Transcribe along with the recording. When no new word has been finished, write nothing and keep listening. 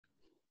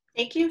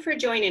Thank you for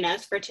joining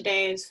us for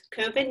today's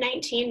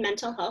COVID-19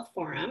 Mental Health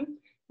Forum.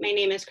 My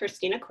name is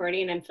Kristina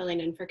Korte and I'm filling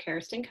in for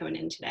Kirsten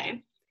Conan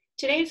today.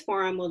 Today's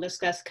forum will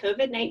discuss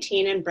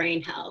COVID-19 and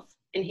brain health,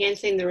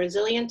 enhancing the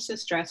resilience to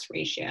stress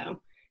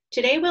ratio.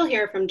 Today we'll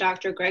hear from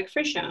Dr. Greg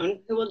Fricchione,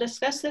 who will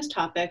discuss this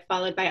topic,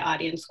 followed by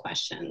audience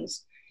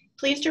questions.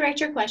 Please direct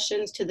your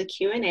questions to the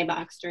Q&A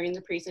box during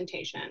the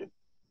presentation.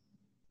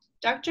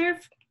 Dr.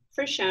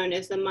 Fricchione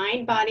is the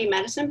Mind-Body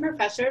Medicine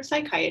Professor of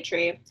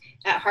Psychiatry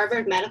at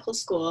Harvard Medical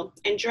School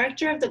and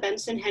Director of the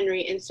Benson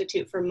Henry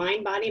Institute for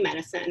Mind-Body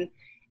Medicine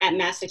at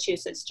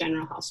Massachusetts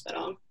General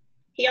Hospital.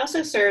 He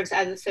also serves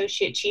as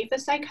Associate Chief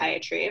of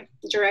Psychiatry,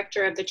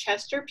 Director of the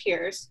Chester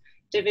Pierce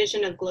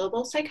Division of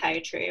Global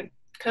Psychiatry,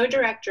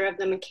 Co-Director of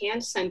the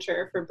McCann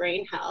Center for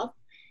Brain Health,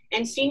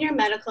 and Senior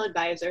Medical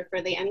Advisor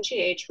for the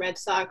MGH Red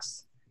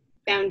Sox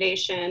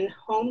Foundation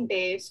Home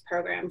Base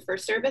Program for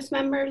service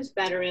members,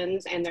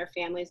 veterans, and their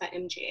families at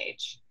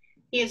MGH.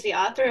 He is the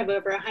author of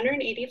over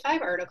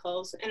 185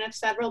 articles and of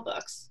several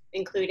books,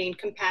 including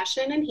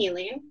Compassion and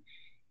Healing,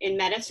 In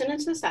Medicine and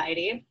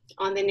Society,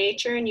 On the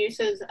Nature and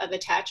Uses of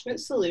Attachment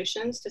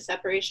Solutions to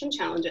Separation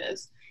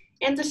Challenges,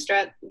 and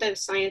the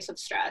Science of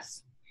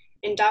Stress.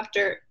 In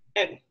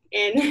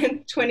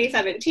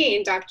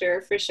 2017,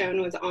 Dr.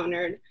 Fricchione was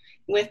honored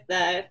with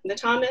the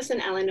Thomas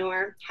and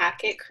Eleanor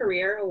Hackett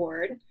Career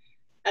Award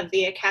of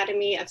the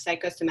Academy of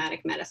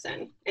Psychosomatic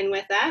Medicine. And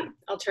with that,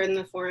 I'll turn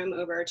the forum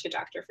over to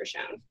Dr.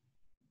 Fricchione.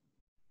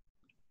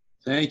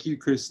 Thank you,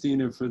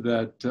 Kristina, for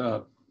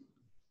that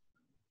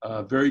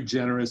very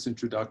generous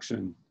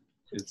introduction.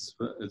 It's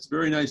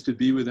very nice to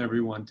be with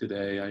everyone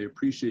today. I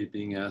appreciate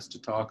being asked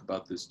to talk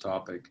about this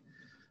topic.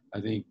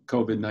 I think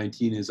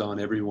COVID-19 is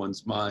on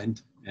everyone's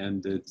mind,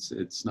 and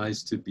it's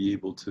nice to be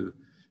able to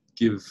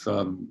give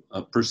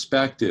a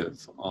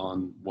perspective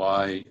on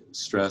why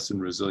stress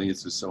and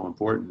resilience is so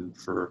important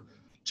for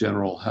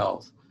general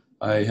health.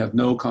 I have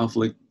no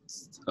conflict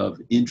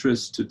of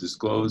interest to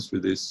disclose for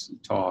this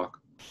talk.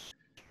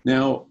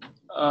 Now,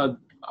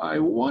 I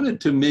wanted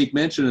to make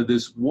mention of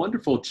this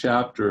wonderful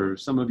chapter,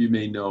 some of you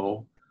may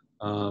know,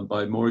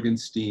 by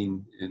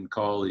Morgenstein and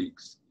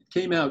colleagues. It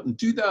came out in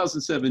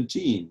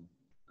 2017,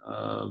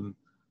 a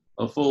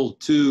full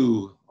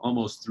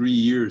almost 3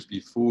 years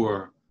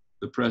before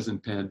the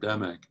present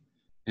pandemic.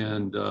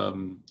 And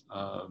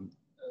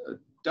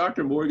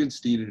Dr.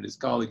 Morgenstein and his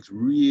colleagues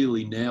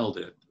really nailed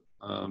it.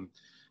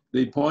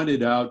 They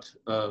pointed out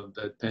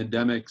that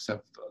pandemics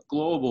have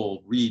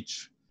global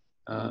reach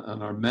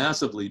and are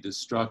massively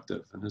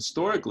destructive. And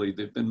historically,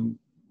 they've been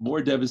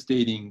more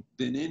devastating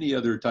than any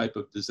other type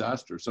of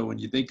disaster. So when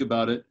you think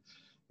about it,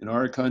 in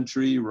our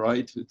country,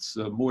 right, it's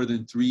more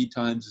than 3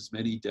 times as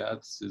many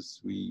deaths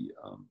as we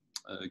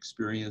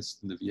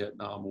experienced in the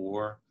Vietnam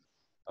War.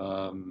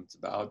 It's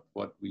about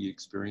what we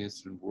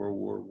experienced in World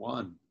War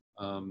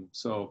I.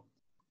 So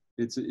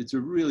it's a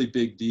really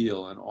big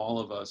deal, and all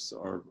of us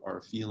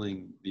are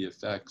feeling the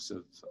effects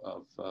of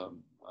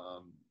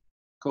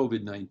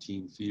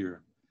COVID-19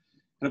 fear.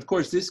 And of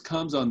course, this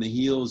comes on the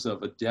heels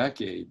of a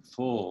decade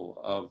full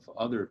of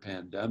other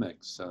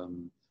pandemics,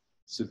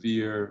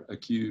 severe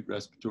acute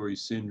respiratory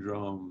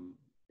syndrome,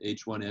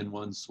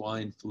 H1N1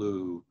 swine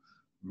flu,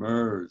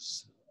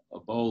 MERS,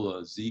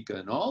 Ebola, Zika,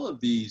 and all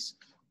of these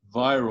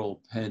viral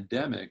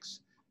pandemics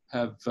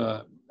have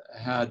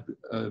had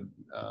a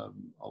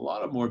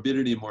lot of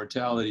morbidity and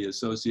mortality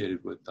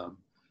associated with them.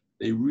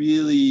 They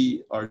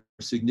really are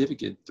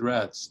significant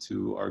threats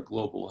to our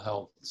global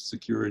health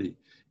security.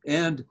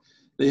 And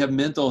they have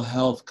mental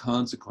health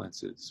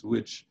consequences,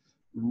 which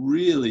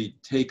really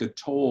take a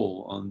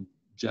toll on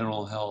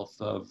general health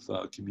of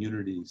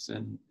communities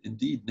and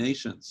indeed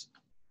nations.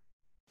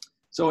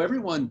 So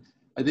everyone,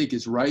 I think,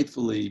 is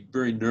rightfully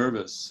very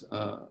nervous.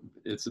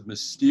 It's a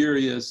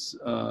mysterious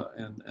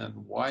and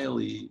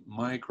wily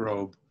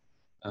microbe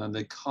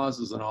that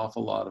causes an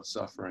awful lot of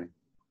suffering.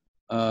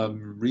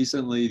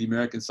 Recently, the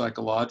American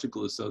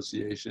Psychological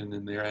Association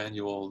in their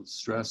annual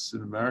Stress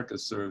in America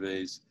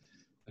surveys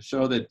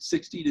show that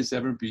 60 to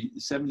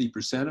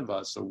 70% of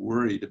us are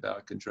worried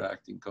about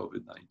contracting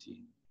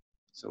COVID-19.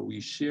 So we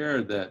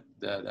share that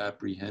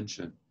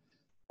apprehension.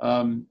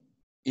 And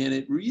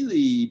it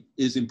really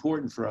is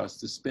important for us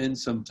to spend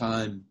some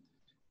time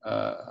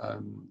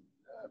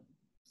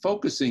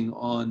focusing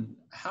on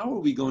how are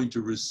we going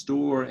to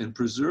restore and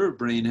preserve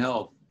brain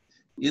health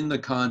in the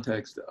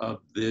context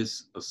of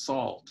this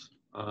assault,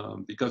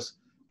 because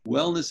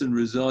wellness and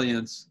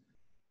resilience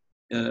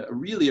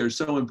really are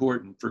so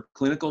important for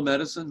clinical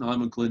medicine.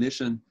 I'm a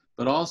clinician,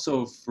 but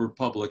also for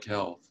public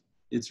health.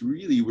 It's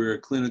really where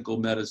clinical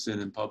medicine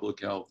and public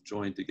health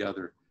join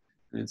together.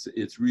 And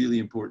it's really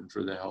important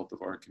for the health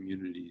of our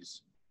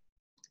communities.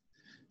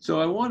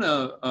 So I want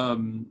to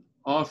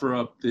offer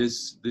up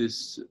this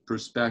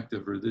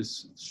perspective or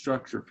this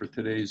structure for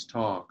today's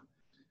talk.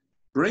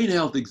 Brain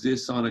health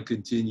exists on a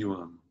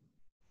continuum.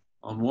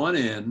 On one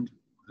end,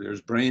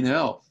 there's brain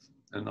health,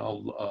 and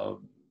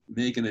I'll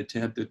make an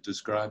attempt at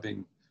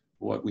describing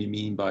what we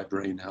mean by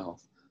brain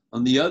health.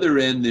 On the other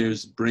end,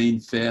 there's brain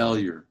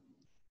failure.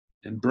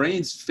 And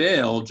brains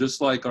fail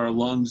just like our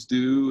lungs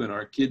do and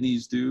our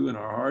kidneys do and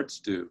our hearts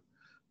do.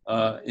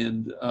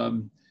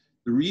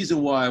 The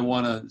reason why I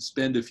want to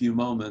spend a few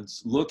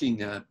moments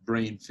looking at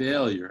brain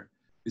failure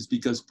is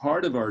because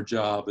part of our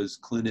job as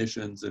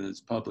clinicians and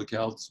as public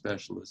health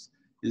specialists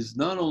is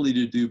not only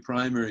to do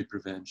primary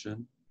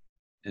prevention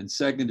and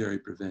secondary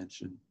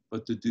prevention,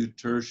 but to do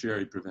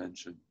tertiary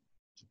prevention,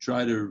 to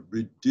try to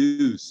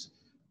reduce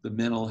the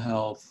mental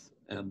health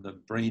and the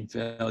brain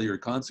failure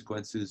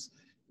consequences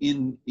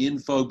in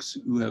folks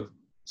who have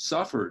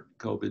suffered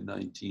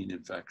COVID-19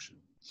 infection.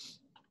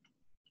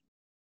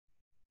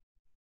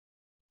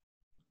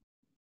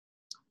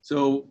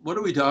 So what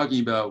are we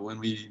talking about when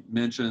we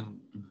mention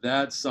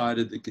that side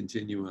of the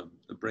continuum,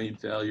 the brain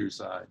failure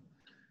side?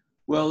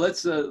 Well,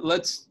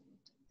 let's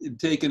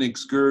take an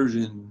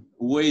excursion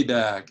way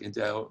back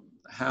into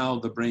how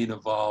the brain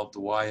evolved,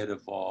 why it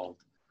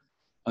evolved.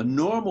 A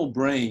normal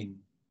brain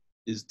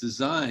is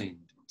designed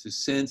to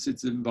sense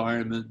its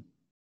environment,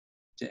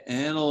 to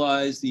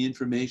analyze the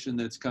information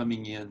that's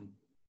coming in,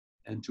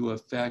 and to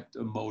affect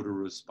a motor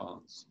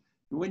response.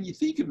 And when you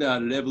think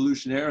about it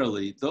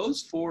evolutionarily,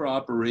 those four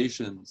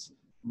operations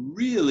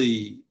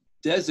really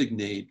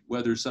designate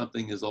whether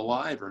something is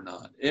alive or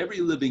not.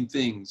 Every living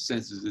thing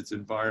senses its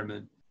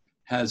environment,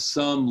 has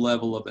some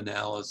level of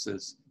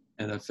analysis,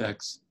 and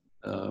affects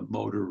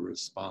motor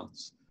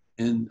response.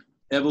 And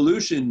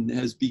evolution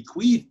has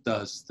bequeathed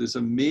us this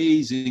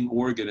amazing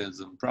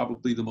organism,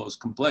 probably the most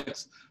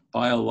complex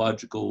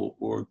biological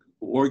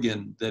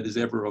organ that has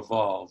ever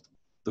evolved,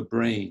 the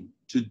brain,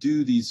 to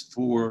do these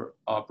four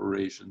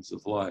operations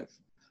of life.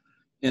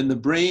 And the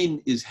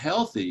brain is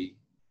healthy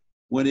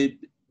when it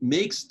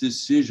makes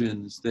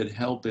decisions that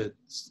help the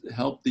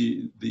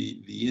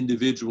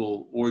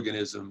individual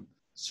organism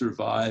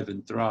survive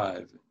and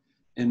thrive.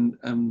 And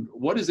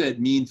what does that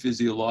mean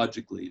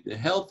physiologically? The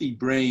healthy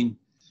brain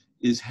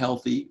is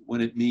healthy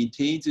when it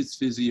maintains its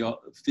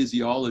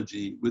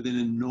physiology within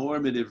a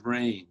normative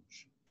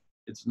range.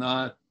 It's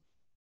not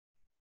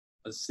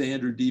a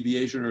standard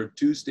deviation or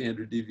two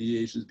standard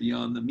deviations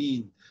beyond the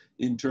mean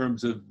in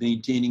terms of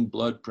maintaining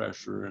blood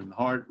pressure and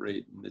heart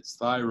rate and its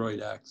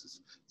thyroid axis,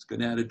 its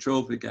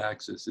gonadotrophic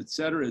axis, et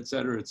cetera, et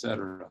cetera, et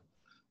cetera.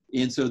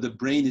 And so the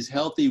brain is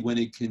healthy when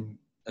it can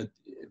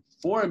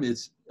form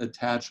its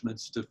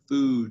attachments to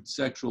food,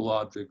 sexual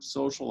objects,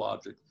 social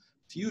objects,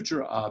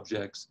 future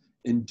objects,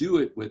 and do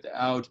it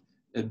without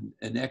an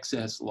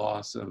excess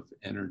loss of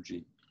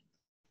energy.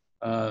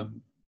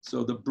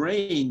 So the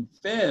brain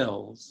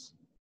fails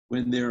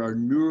when there are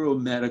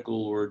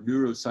neuromedical or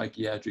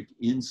neuropsychiatric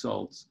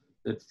insults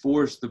that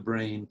force the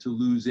brain to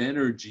lose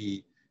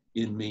energy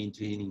in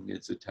maintaining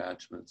its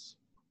attachments.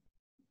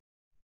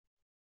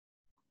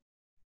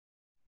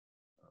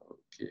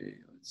 Okay,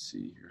 let's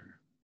see here.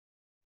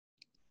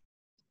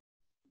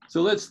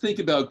 So let's think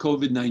about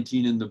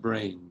COVID-19 in the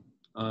brain.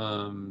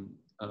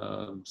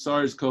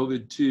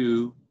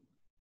 SARS-CoV-2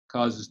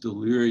 causes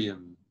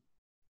delirium,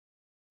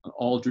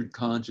 altered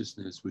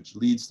consciousness, which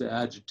leads to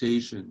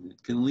agitation.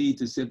 It can lead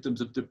to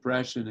symptoms of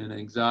depression and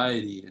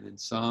anxiety and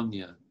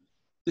insomnia.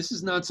 This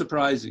is not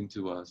surprising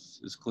to us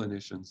as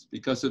clinicians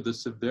because of the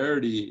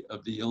severity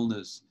of the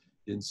illness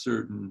in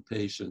certain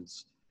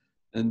patients.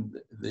 And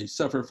they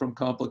suffer from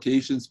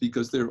complications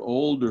because they're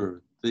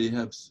older. They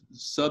have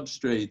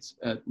substrates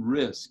at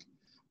risk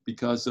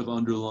because of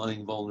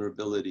underlying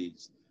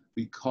vulnerabilities.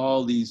 We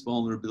call these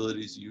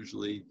vulnerabilities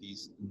usually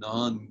these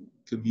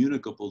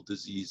non-communicable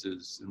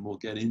diseases, and we'll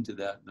get into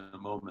that in a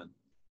moment.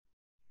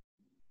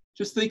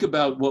 Just think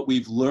about what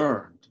we've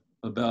learned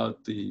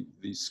about the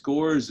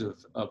scores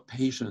of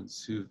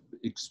patients who've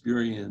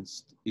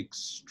experienced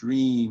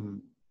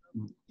extreme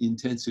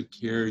intensive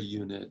care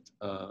unit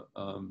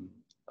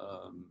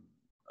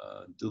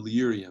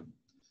delirium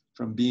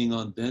from being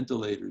on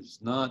ventilators,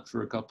 not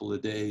for a couple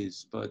of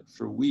days, but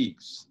for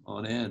weeks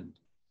on end.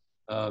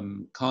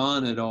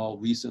 Khan et al.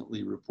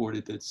 Recently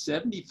reported that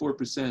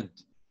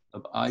 74%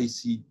 of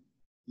ICU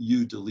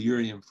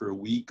delirium for a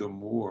week or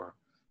more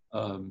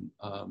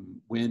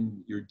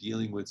when you're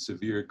dealing with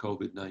severe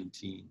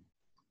COVID-19.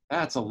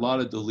 That's a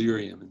lot of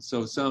delirium. And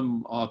so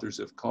some authors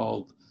have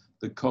called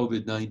the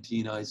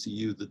COVID-19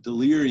 ICU the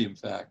delirium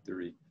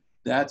factory.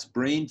 That's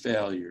brain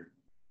failure.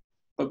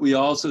 But we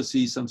also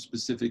see some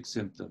specific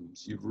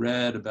symptoms. You've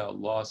read about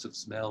loss of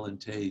smell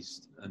and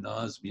taste,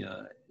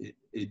 anosmia,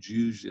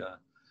 ageusia,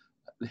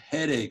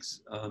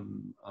 headaches,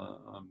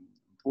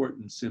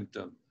 important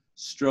symptom,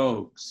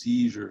 stroke,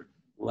 seizure,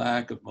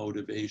 lack of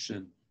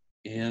motivation,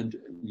 and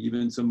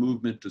even some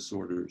movement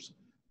disorders.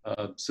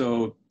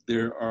 So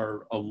there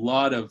are a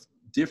lot of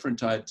different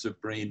types of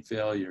brain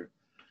failure.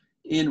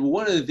 And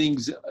one of the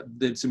things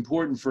that's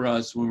important for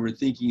us when we're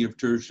thinking of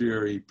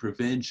tertiary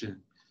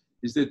prevention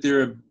is that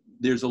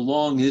there's a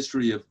long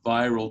history of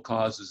viral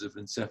causes of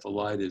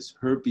encephalitis,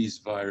 herpes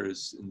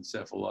virus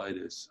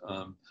encephalitis,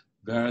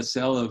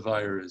 varicella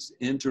virus,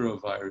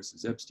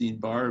 enteroviruses,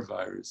 Epstein-Barr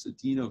virus,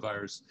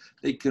 adenovirus.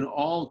 They can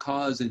all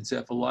cause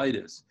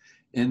encephalitis.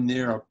 And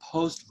there are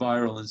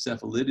post-viral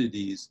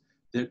encephalitides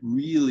that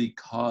really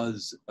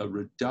cause a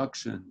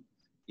reduction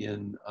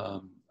in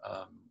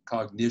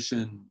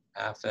cognition,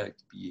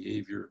 affect,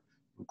 behavior,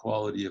 and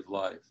quality of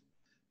life.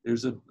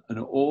 There's an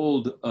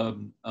old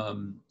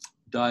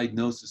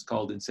diagnosis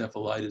called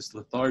encephalitis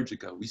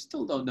lethargica. We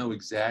still don't know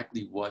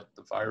exactly what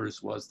the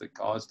virus was that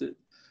caused it,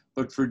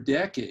 but for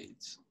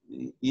decades,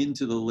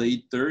 into the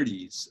late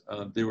 30s,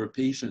 there were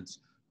patients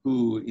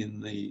who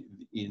in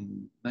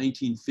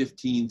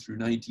 1915 through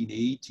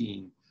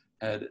 1918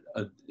 had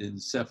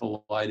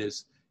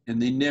encephalitis,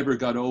 and they never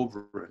got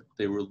over it.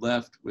 They were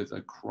left with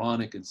a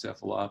chronic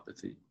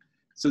encephalopathy.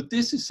 So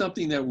this is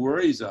something that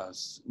worries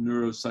us,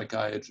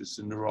 neuropsychiatrists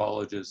and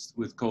neurologists,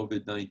 with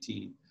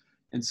COVID-19.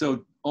 And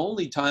so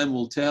only time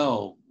will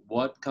tell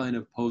what kind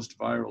of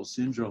post-viral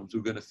syndromes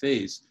we're going to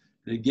face.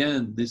 And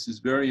again, this is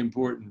very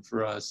important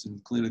for us in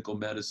clinical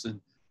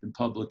medicine and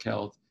public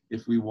health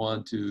if we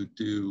want to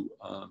do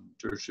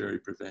tertiary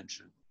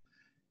prevention.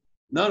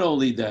 Not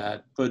only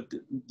that, but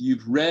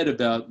you've read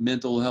about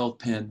mental health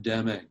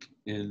pandemic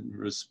in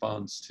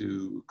response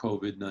to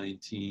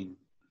COVID-19.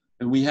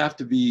 And we have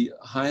to be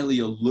highly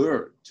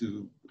alert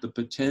to the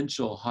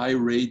potential high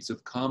rates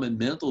of common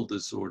mental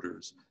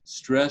disorders,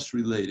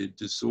 stress-related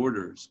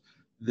disorders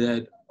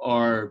that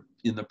are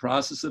in the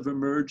process of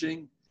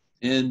emerging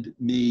and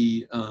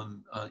may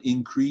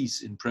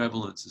increase in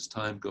prevalence as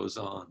time goes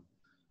on.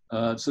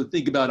 So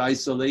think about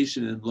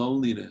isolation and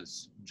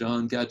loneliness.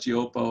 John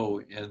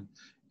Cacioppo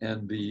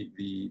and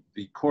the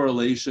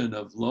correlation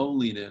of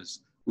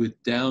loneliness with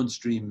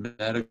downstream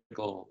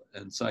medical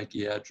and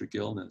psychiatric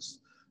illness.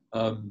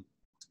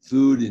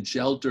 Food and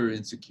shelter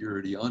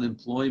insecurity,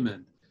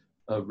 unemployment,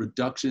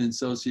 reduction in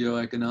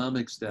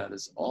socioeconomic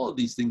status, all of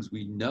these things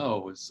we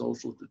know as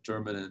social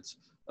determinants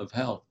of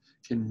health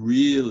can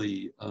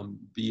really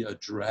be a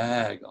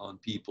drag on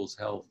people's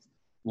health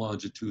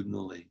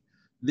longitudinally.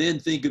 Then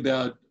think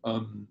about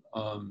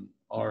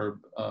our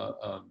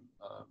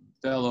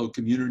fellow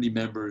community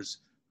members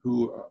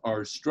who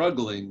are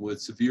struggling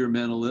with severe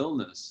mental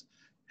illness.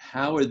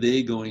 How are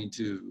they going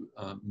to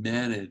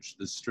manage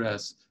the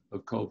stress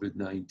of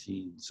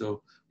COVID-19?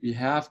 So we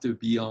have to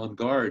be on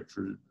guard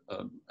for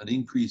an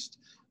increased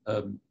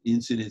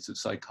incidence of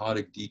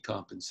psychotic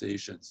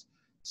decompensations.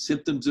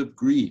 Symptoms of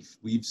grief.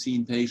 We've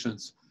seen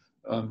patients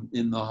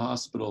in the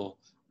hospital,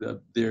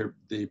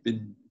 they've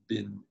been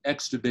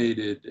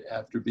extubated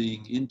after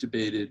being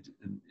intubated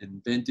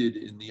and vented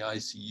in the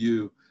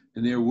ICU,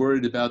 and they're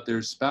worried about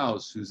their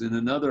spouse who's in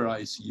another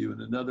ICU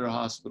in another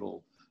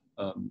hospital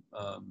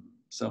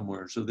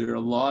somewhere. So there are a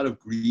lot of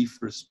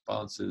grief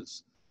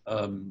responses.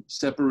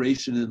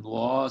 Separation and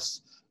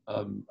loss,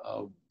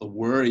 the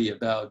worry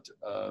about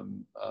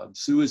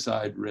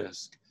suicide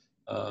risk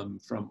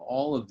from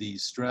all of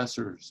these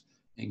stressors,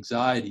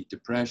 anxiety,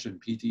 depression,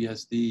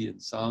 PTSD,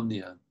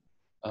 insomnia.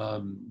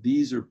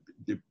 These are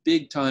the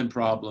big time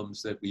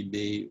problems that we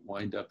may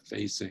wind up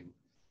facing.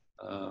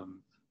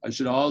 I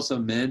should also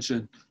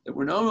mention that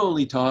we're not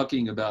only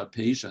talking about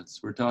patients,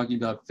 we're talking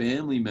about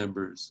family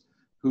members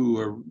who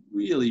are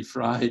really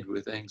fried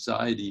with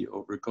anxiety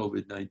over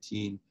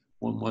COVID-19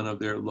 when one of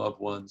their loved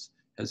ones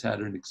has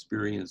had an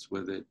experience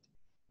with it.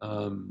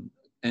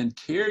 And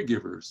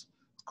caregivers,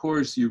 of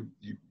course, you're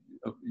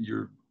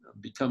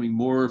becoming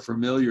more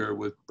familiar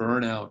with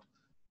burnout,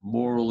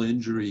 moral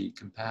injury,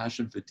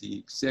 compassion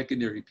fatigue,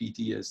 secondary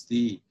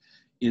PTSD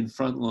in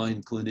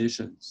frontline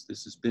clinicians.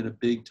 This has been a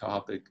big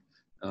topic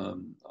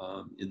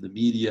in the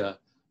media,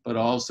 but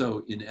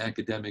also in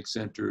academic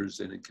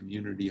centers and in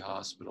community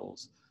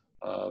hospitals.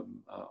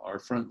 Our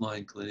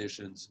frontline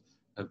clinicians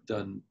have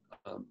done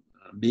an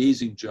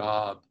amazing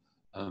job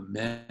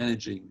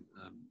managing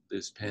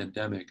this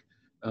pandemic,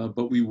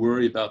 but we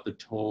worry about the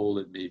toll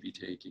it may be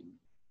taking.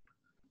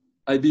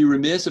 I'd be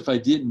remiss if I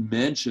didn't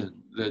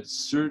mention that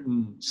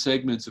certain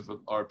segments of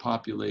our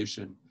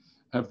population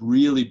have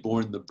really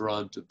borne the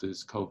brunt of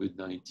this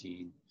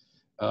COVID-19.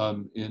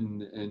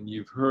 And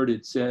you've heard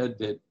it said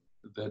that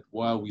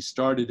while we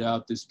started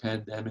out this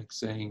pandemic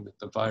saying that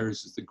the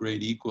virus is the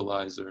great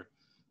equalizer,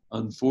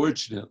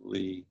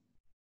 unfortunately,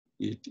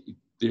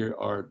 there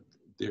are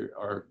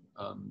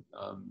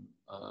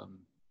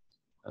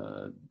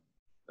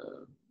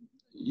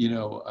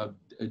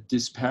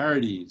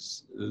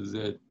disparities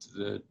that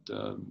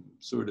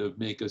sort of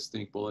make us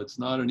think, well, it's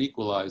not an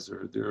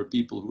equalizer. There are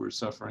people who are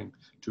suffering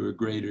to a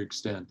greater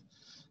extent.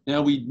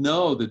 Now we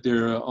know that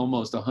there are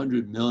almost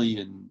 100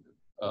 million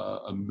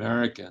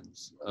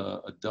Americans,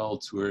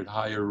 adults, who are at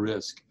higher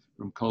risk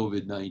from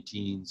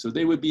COVID-19. So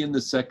they would be in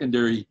the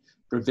secondary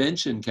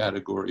prevention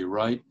category,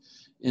 right?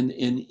 And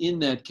in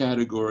that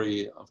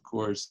category, of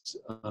course,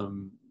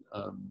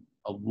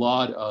 a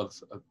lot of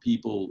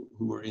people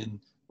who are in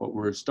what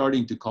we're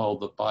starting to call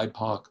the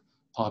BIPOC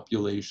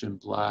population,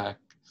 Black,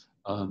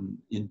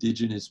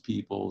 indigenous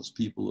peoples,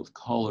 people of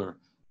color,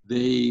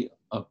 they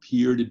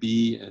appear to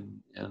be,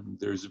 and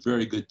there's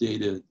very good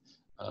data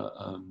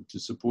to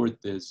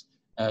support this,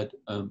 at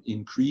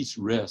increased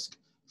risk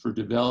for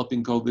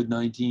developing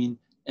COVID-19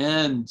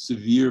 and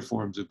severe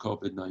forms of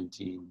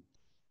COVID-19.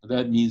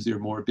 That means their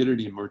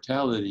morbidity and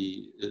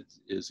mortality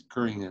is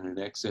occurring at an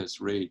excess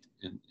rate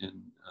in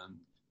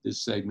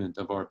this segment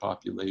of our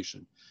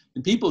population.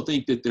 And people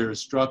think that there are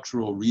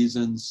structural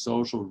reasons,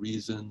 social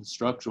reasons,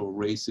 structural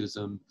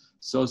racism,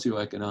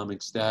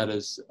 socioeconomic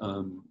status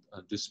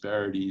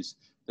disparities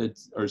that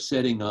are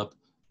setting up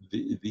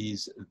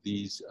these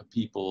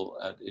people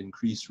at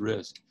increased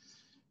risk.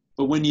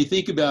 But when you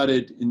think about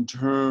it in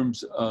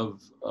terms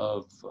of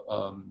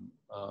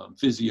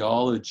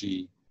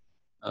physiology,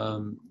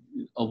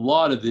 a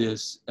lot of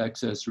this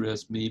excess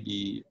risk may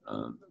be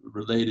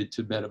related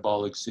to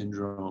metabolic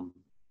syndrome.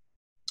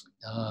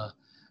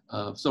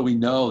 So we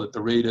know that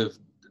the rate of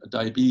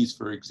diabetes,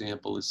 for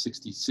example, is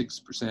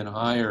 66%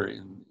 higher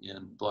in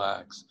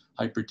Blacks,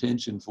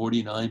 hypertension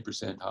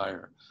 49%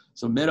 higher.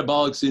 So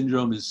metabolic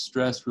syndrome is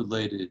stress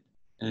related,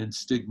 and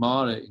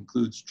stigmata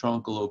includes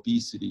truncal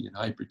obesity and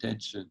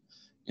hypertension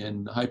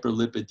and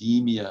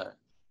hyperlipidemia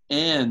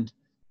and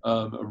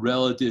a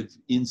relative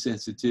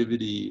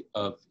insensitivity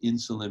of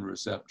insulin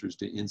receptors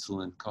to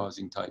insulin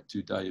causing type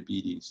 2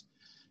 diabetes.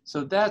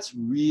 So that's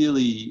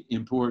really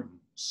important.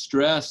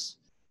 Stress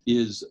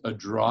is a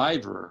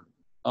driver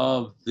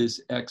of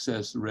this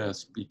excess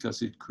risk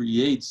because it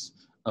creates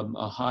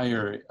a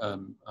higher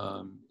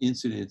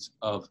incidence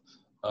of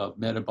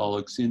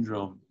metabolic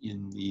syndrome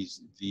in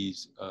these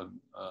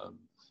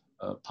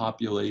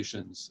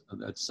populations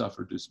that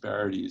suffer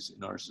disparities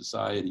in our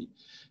society.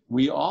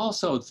 We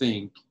also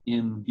think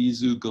in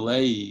Bizu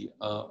Galei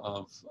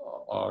of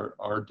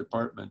our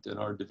department and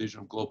our division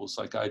of global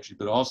psychiatry,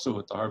 but also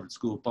at the Harvard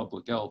School of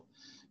Public Health,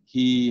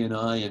 he and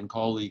I and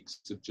colleagues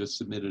have just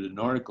submitted an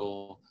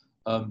article.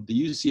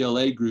 The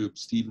UCLA group,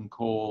 Stephen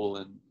Cole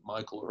and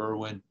Michael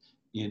Irwin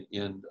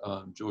and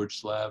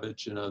George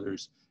Slavich and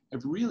others,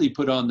 have really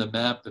put on the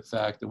map the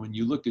fact that when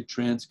you look at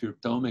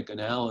transcriptomic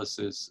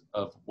analysis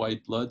of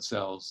white blood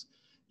cells,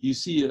 you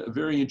see a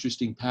very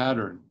interesting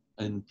pattern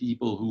in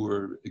people who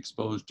are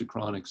exposed to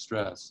chronic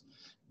stress.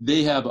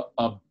 They have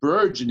a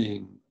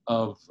burgeoning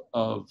of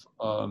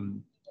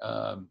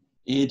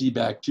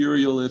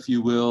antibacterial, if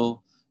you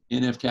will,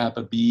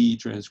 NF-kappa B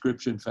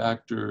transcription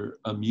factor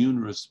immune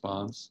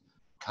response,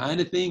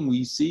 kind of thing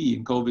we see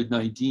in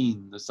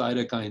COVID-19, the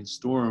cytokine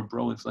storm,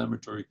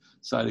 pro-inflammatory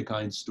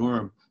cytokine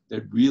storm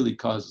that really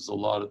causes a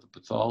lot of the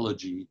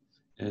pathology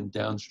and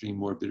downstream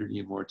morbidity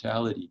and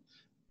mortality.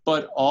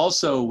 But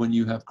also when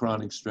you have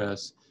chronic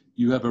stress,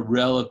 you have a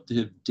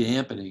relative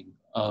dampening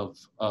of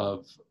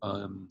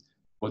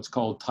what's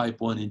called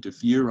type 1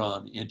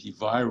 interferon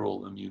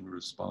antiviral immune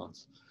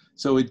response.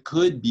 So it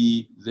could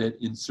be that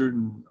in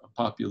certain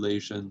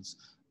populations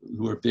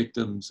who are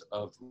victims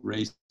of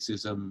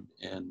racism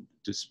and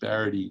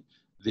disparity,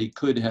 they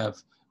could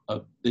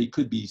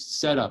be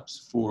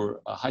setups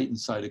for a heightened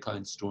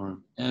cytokine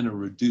storm and a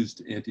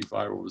reduced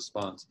antiviral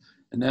response.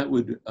 And that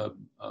would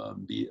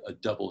be a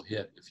double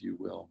hit, if you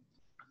will.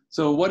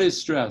 So what is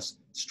stress?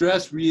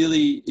 Stress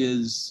really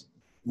is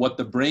what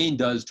the brain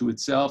does to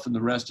itself and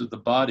the rest of the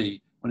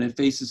body when it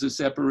faces a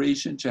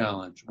separation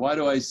challenge. Why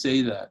do I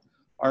say that?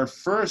 Our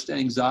first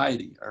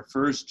anxiety, our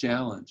first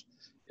challenge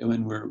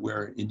when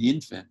we're an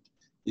infant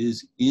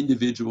is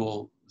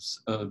individual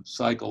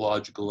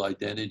psychological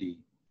identity.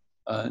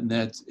 And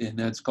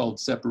that's called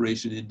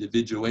separation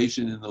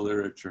individuation in the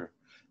literature.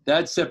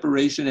 That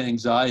separation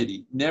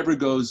anxiety never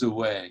goes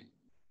away.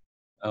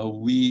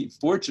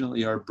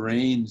 Fortunately, our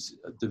brains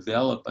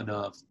develop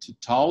enough to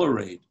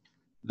tolerate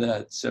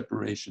that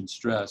separation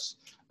stress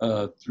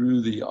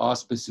through the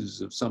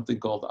auspices of something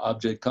called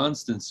object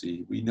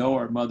constancy. We know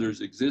our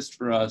mothers exist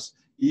for us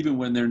even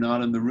when they're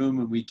not in the room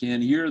and we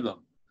can't hear them.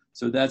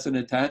 So that's an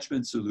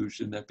attachment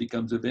solution that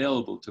becomes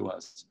available to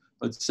us.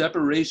 But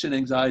separation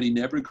anxiety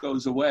never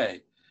goes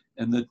away.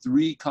 And the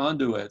three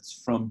conduits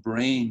from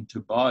brain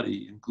to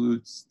body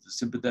includes the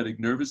sympathetic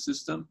nervous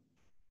system,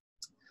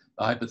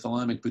 the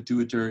hypothalamic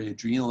pituitary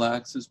adrenal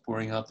axis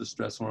pouring out the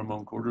stress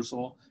hormone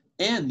cortisol,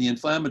 and the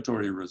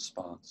inflammatory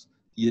response,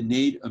 the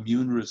innate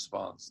immune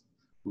response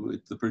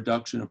with the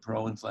production of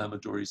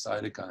pro-inflammatory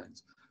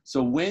cytokines.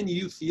 So when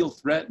you feel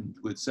threatened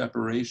with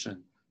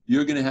separation,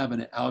 you're going to have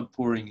an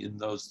outpouring in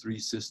those three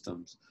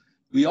systems.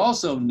 We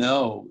also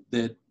know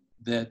that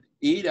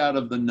 8 out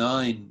of the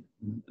 9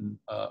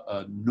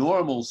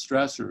 normal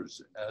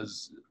stressors,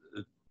 as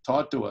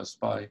taught to us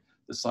by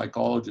the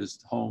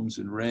psychologist Holmes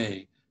and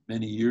Ray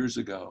many years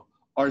ago,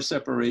 are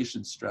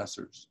separation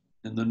stressors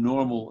in the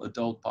normal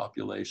adult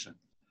population.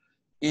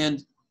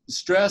 And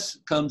stress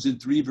comes in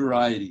 3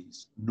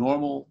 varieties: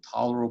 normal,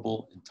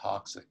 tolerable, and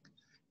toxic.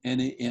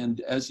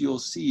 And as you'll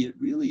see, it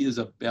really is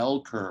a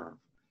bell curve.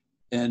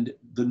 And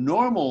the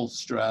normal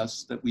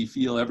stress that we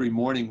feel every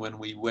morning when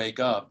we wake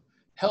up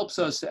helps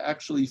us to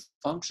actually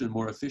function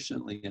more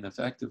efficiently and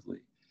effectively.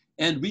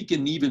 And we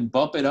can even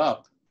bump it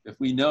up if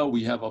we know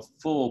we have a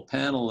full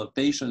panel of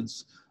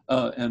patients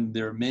and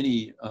there are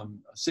many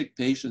sick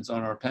patients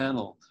on our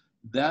panel.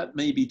 That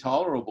may be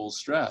tolerable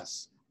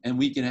stress, and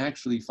we can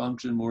actually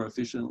function more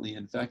efficiently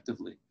and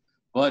effectively.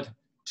 But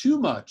too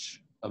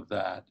much of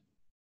that,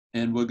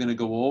 and we're going to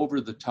go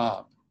over the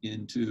top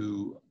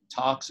into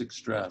toxic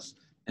stress.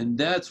 And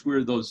that's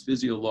where those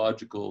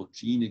physiological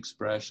gene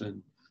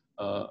expression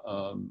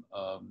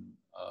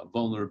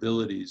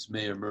vulnerabilities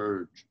may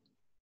emerge.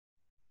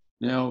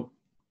 Now,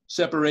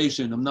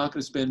 separation, I'm not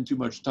going to spend too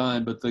much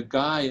time, but the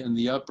guy in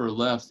the upper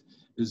left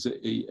is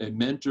a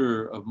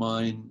mentor of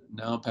mine,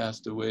 now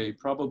passed away,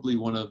 probably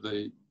one of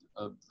the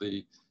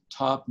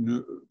top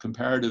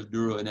comparative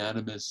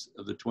neuroanatomists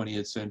of the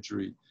 20th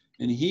century.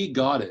 And he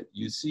got it.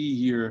 You see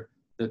here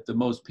that the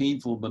most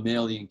painful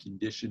mammalian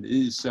condition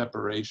is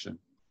separation.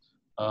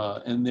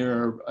 And there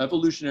are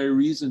evolutionary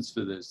reasons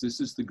for this. This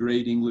is the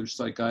great English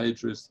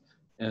psychiatrist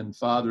and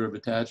father of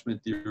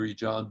attachment theory,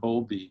 John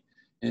Bowlby.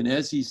 And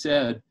as he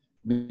said,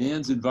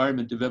 man's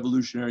environment of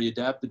evolutionary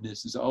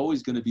adaptiveness is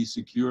always going to be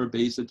secure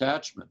base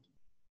attachment.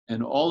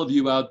 And all of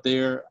you out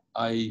there,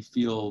 I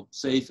feel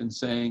safe in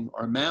saying,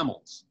 are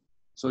mammals.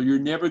 So you're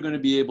never going to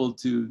be able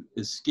to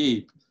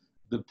escape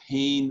the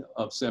pain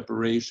of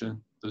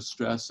separation, the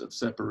stress of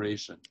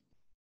separation.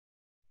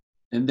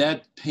 And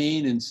that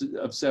pain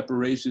of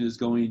separation is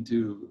going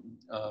to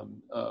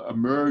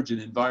emerge in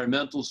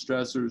environmental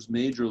stressors,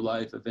 major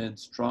life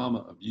events,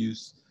 trauma,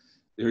 abuse.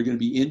 There are going to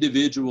be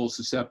individual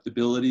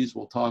susceptibilities.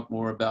 We'll talk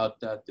more about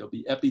that. There'll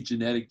be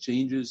epigenetic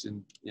changes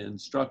in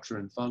structure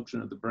and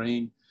function of the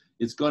brain.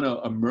 It's going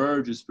to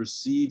emerge as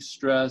perceived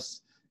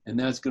stress, and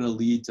that's going to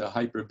lead to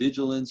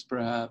hypervigilance,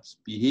 perhaps,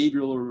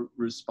 behavioral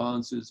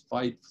responses,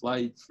 fight,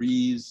 flight,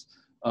 freeze,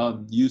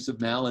 use of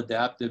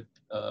maladaptive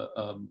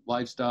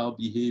lifestyle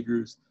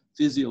behaviors,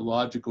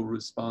 physiological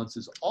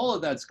responses. All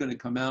of that's going to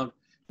come out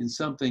in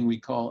something we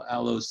call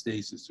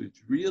allostasis,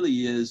 which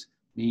really is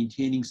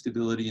maintaining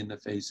stability in the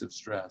face of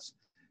stress.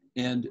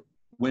 And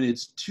when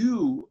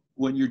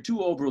you're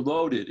too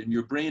overloaded and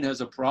your brain has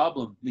a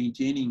problem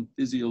maintaining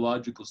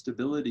physiological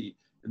stability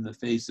in the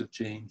face of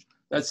change,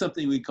 that's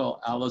something we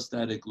call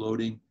allostatic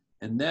loading,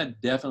 and that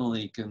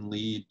definitely can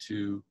lead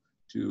to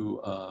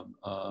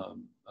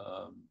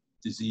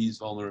disease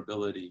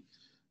vulnerability.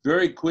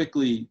 Very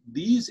quickly,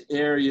 these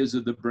areas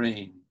of the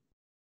brain,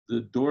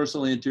 the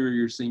dorsal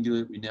anterior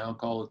cingulate, we now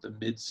call it the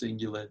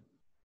mid-cingulate,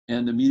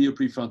 and the medial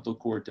prefrontal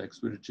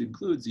cortex, which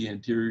includes the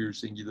anterior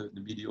cingulate and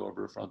the medial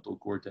orbitofrontal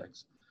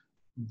cortex,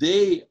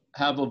 they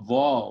have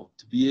evolved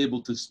to be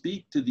able to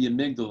speak to the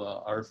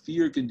amygdala, our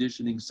fear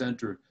conditioning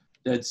center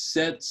that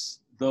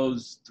sets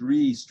those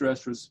three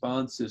stress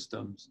response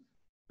systems,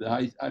 the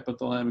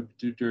hypothalamic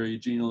pituitary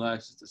adrenal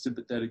axis, the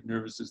sympathetic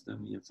nervous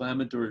system, the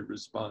inflammatory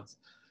response,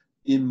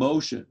 in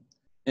motion.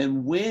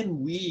 And when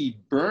we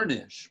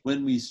burnish,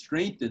 when we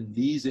strengthen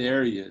these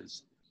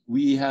areas,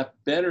 we have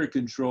better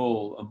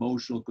control,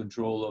 emotional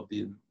control of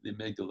the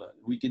amygdala.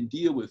 We can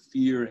deal with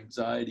fear,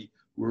 anxiety,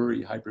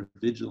 worry,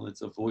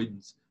 hypervigilance,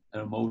 avoidance,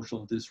 and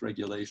emotional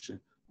dysregulation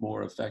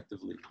more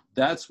effectively.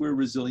 That's where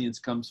resilience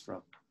comes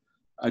from.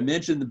 I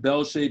mentioned the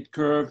bell-shaped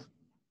curve.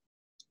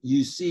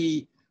 You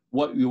see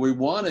what we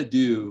want to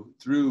do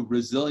through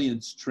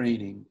resilience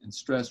training and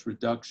stress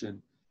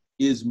reduction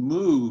is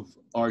move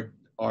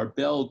our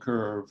bell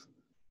curve.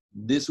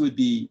 This would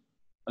be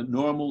a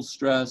normal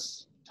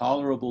stress,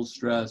 tolerable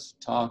stress,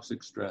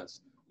 toxic stress.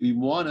 We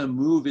want to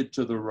move it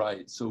to the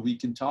right so we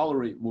can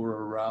tolerate more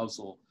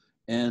arousal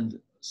and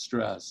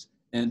stress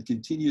and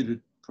continue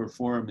to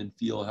perform and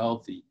feel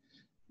healthy.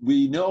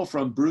 We know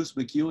from Bruce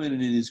McEwen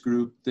and his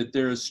group that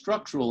there are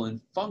structural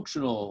and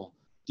functional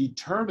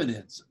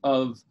determinants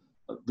of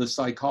the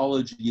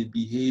psychology and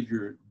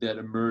behavior that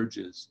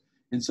emerges.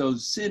 And so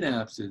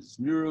synapses,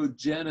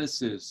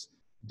 neurogenesis,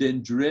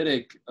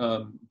 dendritic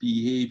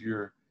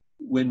behavior,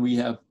 when we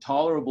have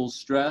tolerable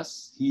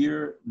stress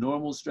here,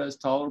 normal stress,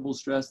 tolerable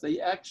stress, they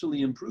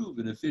actually improve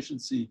in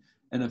efficiency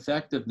and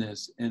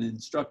effectiveness and in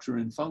structure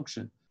and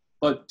function.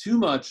 But too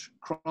much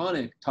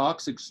chronic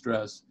toxic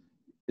stress,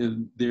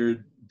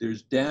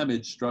 there's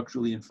damage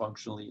structurally and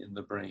functionally in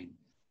the brain.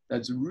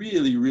 That's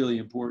really, really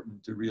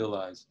important to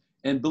realize.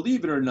 And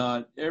believe it or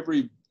not,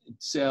 every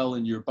cell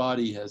in your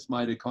body has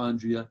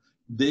mitochondria.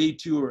 They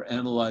too are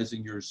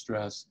analyzing your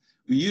stress.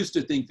 We used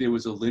to think there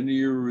was a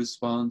linear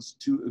response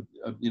to,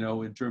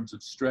 in terms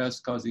of stress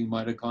causing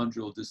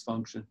mitochondrial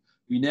dysfunction.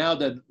 We now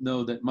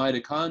know that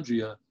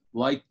mitochondria,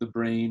 like the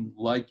brain,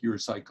 like your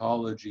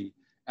psychology,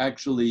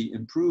 actually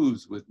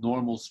improves with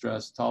normal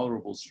stress,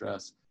 tolerable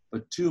stress,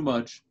 but too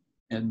much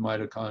and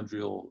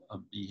mitochondrial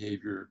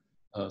behavior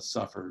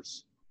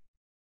suffers.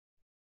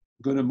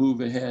 I'm going to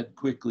move ahead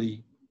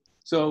quickly.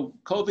 So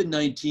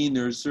COVID-19,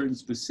 there are certain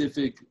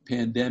specific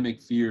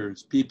pandemic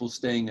fears. People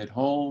staying at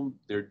home,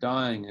 they're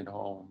dying at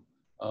home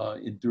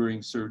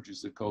during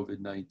surges of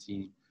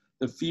COVID-19.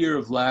 The fear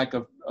of lack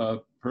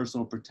of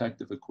personal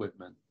protective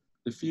equipment.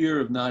 The fear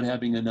of not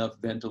having enough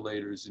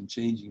ventilators and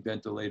changing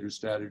ventilator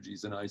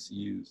strategies in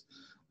ICUs.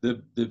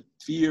 The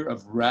fear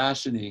of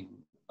rationing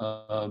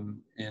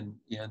and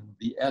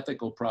the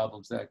ethical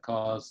problems that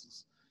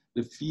causes.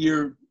 The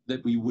fear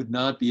that we would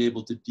not be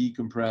able to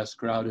decompress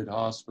crowded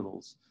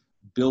hospitals,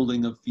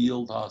 building of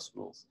field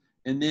hospitals,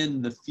 and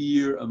then the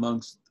fear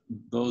amongst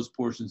those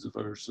portions of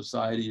our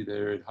society that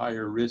are at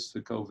higher risk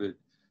for COVID,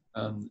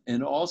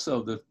 and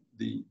also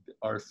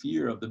our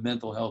fear of the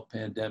mental health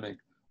pandemic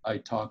I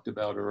talked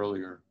about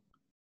earlier.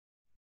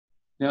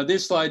 Now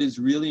this slide is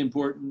really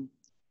important.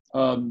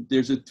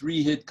 There's a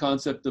three-hit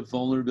concept of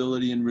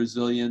vulnerability and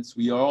resilience.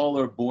 We all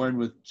are born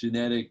with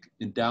genetic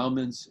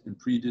endowments and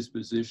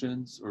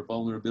predispositions or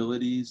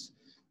vulnerabilities.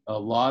 A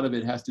lot of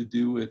it has to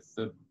do with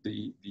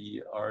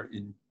our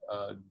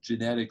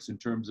genetics in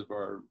terms of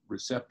our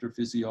receptor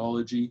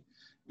physiology.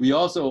 We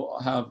also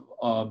have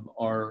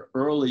our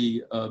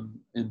early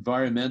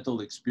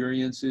environmental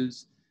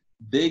experiences.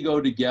 They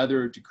go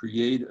together to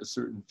create a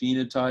certain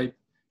phenotype.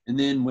 And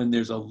then when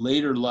there's a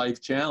later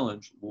life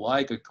challenge,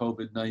 like a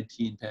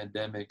COVID-19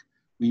 pandemic,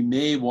 we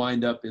may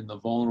wind up in the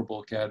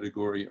vulnerable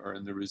category or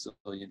in the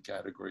resilient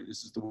category.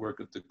 This is the work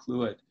of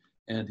DeCluet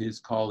and his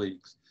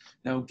colleagues.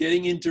 Now,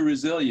 getting into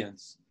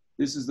resilience,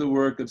 this is the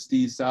work of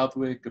Steve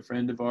Southwick, a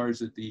friend of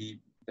ours at the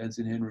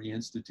Benson Henry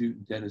Institute,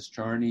 and Dennis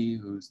Charney,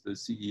 who's the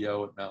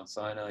CEO at Mount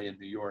Sinai in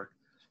New York.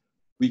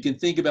 We can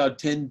think about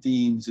 10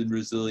 themes in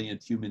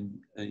resilient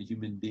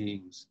human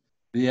beings.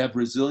 They have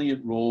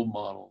resilient role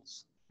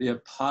models. They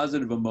have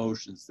positive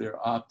emotions.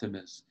 They're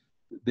optimists.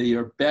 They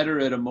are better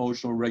at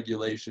emotional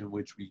regulation,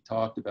 which we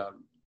talked about.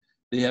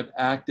 They have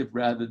active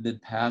rather than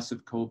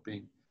passive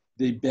coping.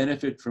 They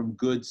benefit from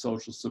good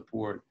social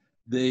support.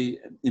 They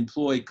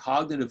employ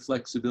cognitive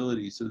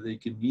flexibility so they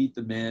can meet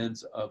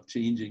demands of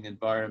changing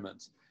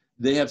environments.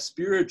 They have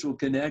spiritual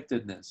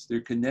connectedness.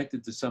 They're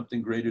connected to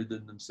something greater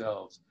than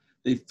themselves.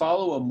 They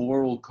follow a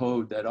moral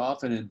code that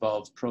often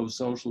involves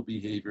pro-social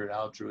behavior and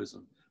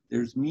altruism.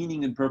 There's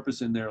meaning and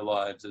purpose in their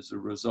lives as a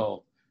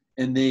result.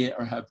 And they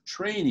have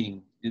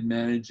training in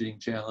managing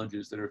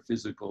challenges that are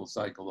physical,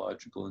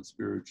 psychological, and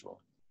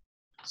spiritual.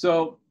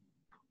 So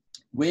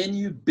when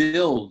you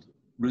build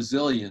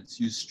resilience,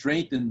 you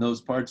strengthen those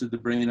parts of the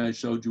brain I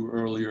showed you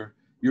earlier.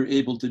 You're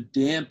able to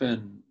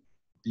dampen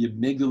the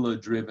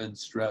amygdala-driven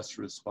stress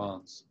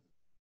response.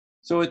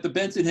 So at the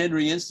Benson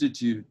Henry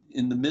Institute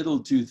in the middle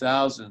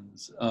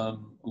 2000s,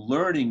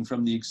 learning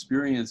from the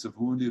experience of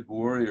wounded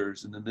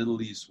warriors in the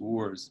Middle East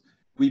wars,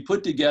 we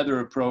put together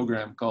a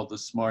program called the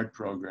SMART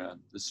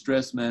program, the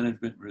Stress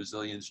Management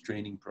Resilience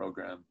Training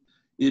Program.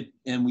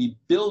 And we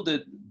built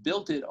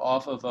it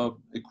off of an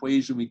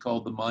equation we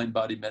called the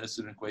mind-body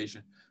medicine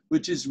equation,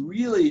 which is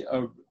really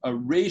a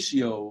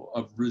ratio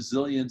of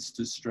resilience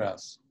to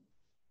stress.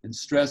 And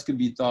stress can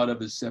be thought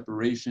of as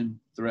separation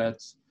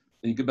threats.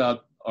 Think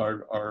about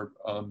our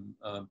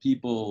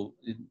people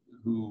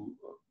who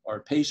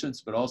are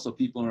patients, but also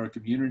people in our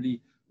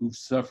community who've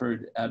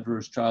suffered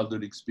adverse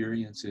childhood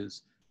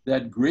experiences.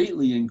 That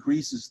greatly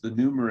increases the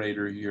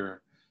numerator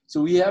here.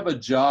 So we have a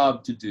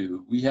job to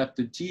do. We have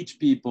to teach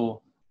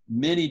people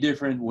many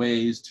different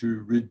ways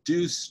to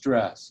reduce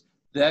stress.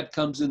 That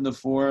comes in the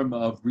form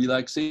of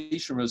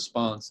relaxation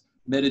response,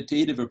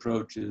 meditative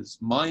approaches,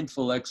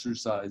 mindful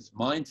exercise,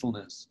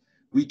 mindfulness.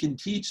 We can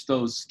teach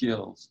those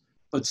skills.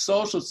 But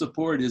social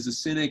support is a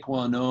sine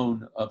qua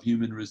non of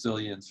human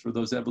resilience for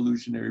those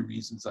evolutionary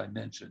reasons I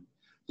mentioned.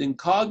 Then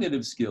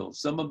cognitive skills.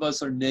 Some of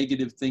us are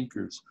negative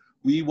thinkers.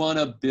 We want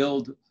to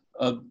build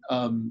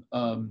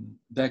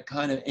that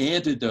kind of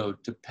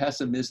antidote to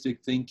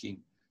pessimistic thinking.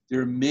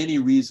 There are many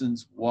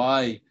reasons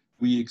why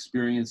we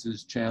experience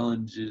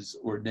challenges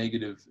or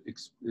negative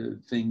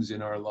things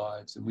in our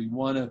lives. And we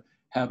want to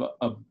have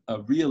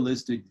a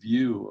realistic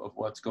view of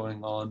what's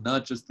going on,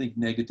 not just think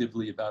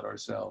negatively about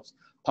ourselves.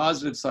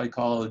 Positive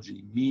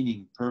psychology,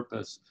 meaning,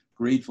 purpose,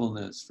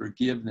 gratefulness,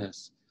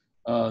 forgiveness,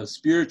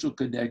 spiritual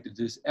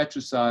connectedness,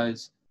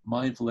 exercise,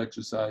 mindful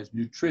exercise,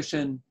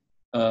 nutrition,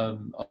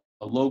 a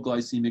low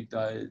glycemic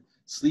diet,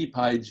 sleep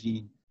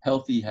hygiene,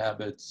 healthy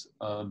habits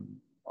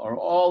are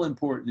all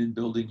important in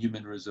building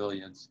human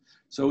resilience.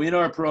 So in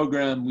our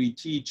program, we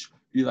teach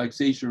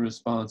relaxation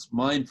response,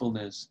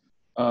 mindfulness.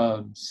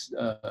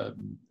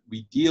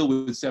 We deal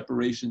with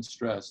separation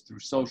stress through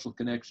social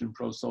connection,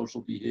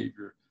 pro-social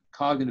behavior,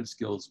 cognitive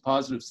skills,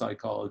 positive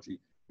psychology,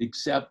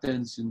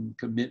 acceptance and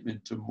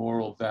commitment to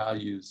moral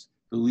values,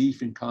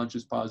 belief in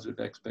conscious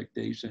positive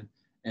expectation,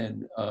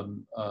 and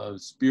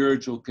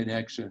spiritual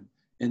connection,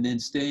 and then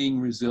staying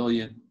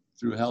resilient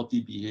through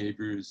healthy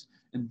behaviors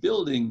and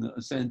building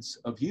a sense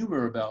of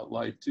humor about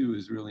life too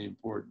is really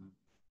important.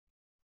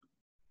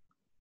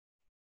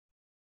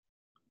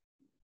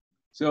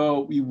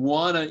 So we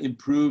want to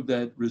improve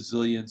that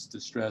resilience to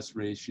stress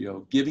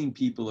ratio, giving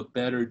people a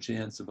better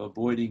chance of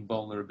avoiding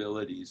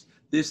vulnerabilities.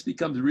 This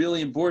becomes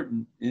really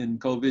important in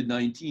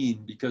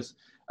COVID-19 because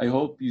I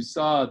hope you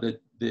saw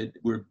that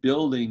we're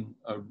building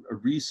a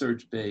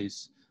research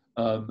base,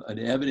 an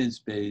evidence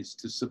base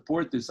to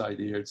support this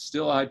idea. It's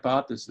still a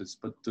hypothesis,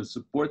 but to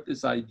support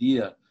this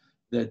idea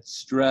that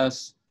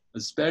stress,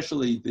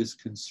 especially this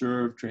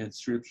conserved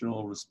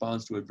transcriptional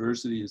response to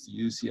adversity, as the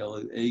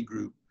UCLA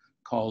group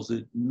calls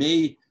it,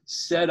 may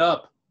set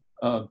up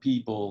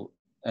people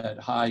at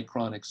high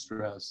chronic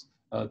stress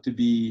to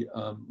be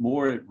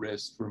more at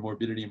risk for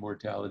morbidity and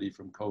mortality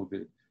from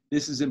COVID.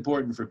 This is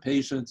important for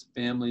patients,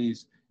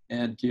 families,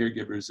 and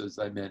caregivers, as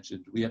I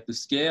mentioned. We have to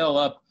scale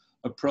up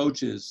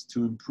approaches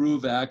to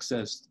improve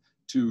access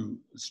to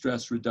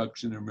stress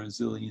reduction and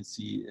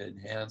resiliency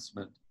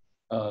enhancement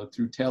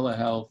through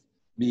telehealth,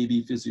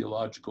 maybe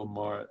physiological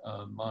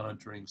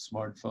monitoring,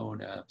 smartphone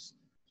apps.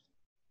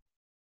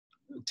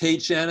 Tate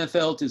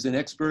Shanafelt is an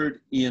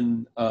expert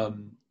in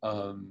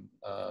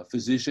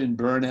physician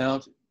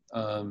burnout.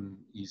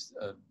 He's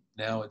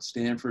now at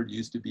Stanford,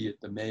 used to be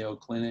at the Mayo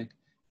Clinic.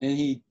 And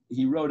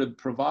he wrote a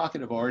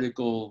provocative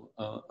article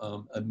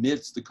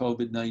amidst the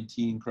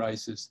COVID-19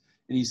 crisis.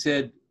 And he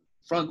said,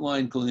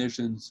 frontline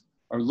clinicians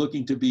are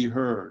looking to be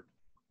heard.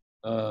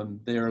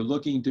 They are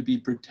looking to be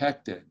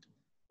protected.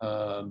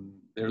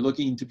 They're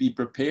looking to be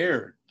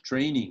prepared,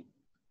 training.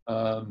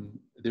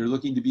 They're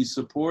looking to be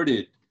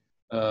supported.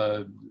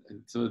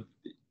 So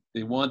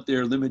they want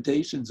their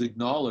limitations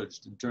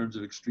acknowledged in terms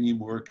of extreme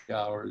work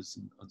hours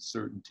and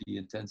uncertainty,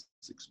 intense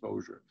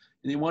exposure.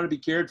 And they want to be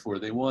cared for.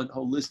 They want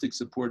holistic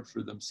support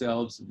for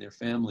themselves and their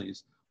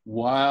families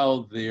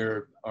while they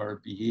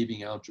are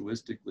behaving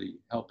altruistically,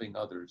 helping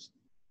others.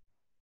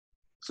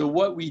 So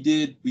what we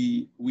did,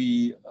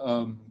 we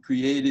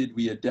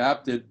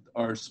adapted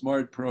our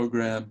SMART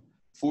program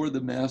for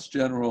the Mass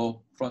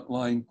General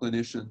frontline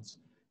clinicians.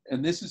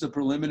 And this is a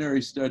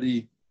preliminary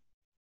study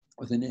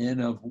with an N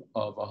of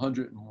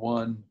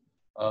 101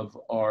 of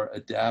our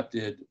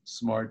adapted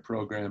SMART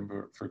program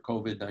for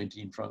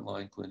COVID-19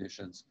 frontline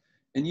clinicians.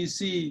 And you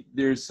see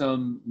there's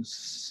some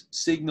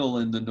signal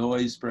in the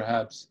noise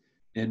perhaps,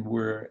 and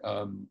we're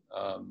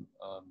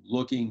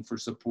looking for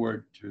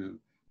support to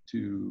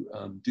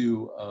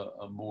do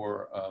a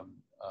more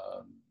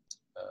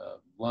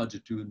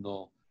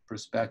longitudinal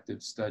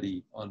perspective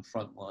study on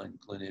frontline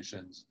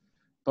clinicians.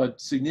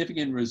 But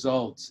significant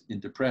results in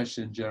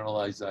depression,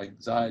 generalized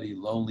anxiety,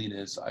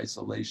 loneliness,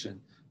 isolation,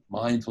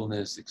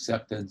 mindfulness,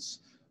 acceptance,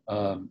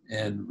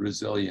 and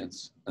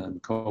resilience and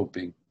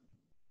coping.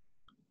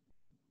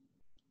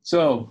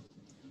 So,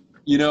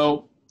 you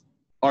know,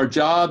 our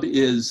job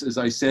is, as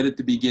I said at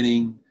the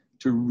beginning,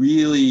 to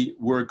really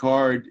work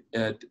hard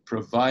at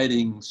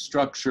providing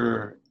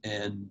structure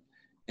and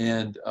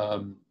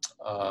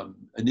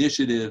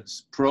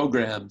initiatives,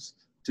 programs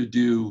to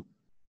do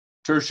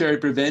tertiary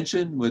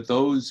prevention with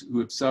those who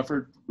have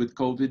suffered with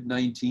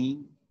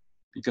COVID-19,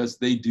 because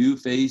they do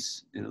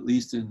face, at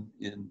least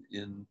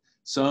in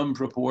some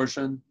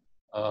proportion,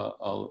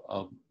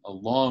 a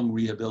long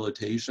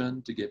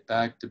rehabilitation to get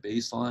back to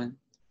baseline.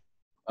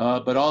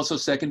 But also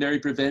secondary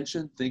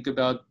prevention. Think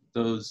about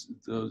those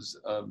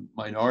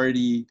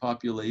minority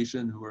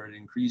population who are at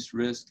increased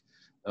risk,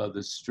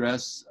 the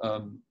stress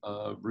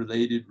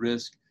related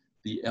risk,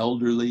 the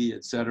elderly,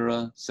 et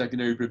cetera.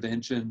 Secondary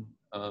prevention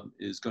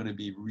is going to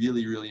be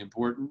really, really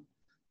important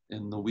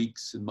in the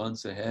weeks and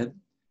months ahead.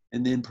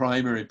 And then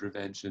primary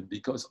prevention,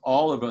 because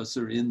all of us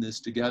are in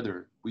this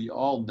together. We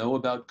all know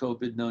about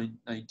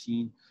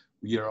COVID-19.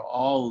 We are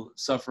all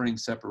suffering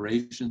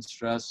separation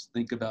stress.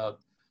 Think about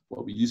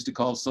what we used to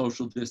call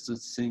social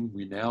distancing,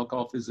 we now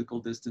call physical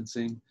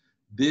distancing.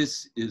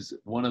 This is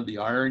one of the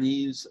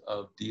ironies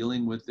of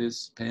dealing with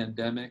this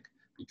pandemic,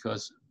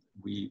 because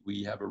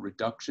we have a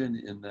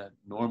reduction in that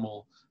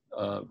normal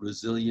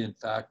resilient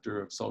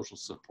factor of social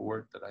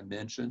support that I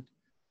mentioned.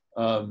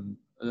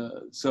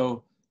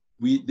 So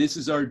this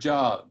is our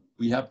job.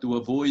 We have to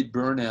avoid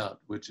burnout,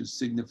 which is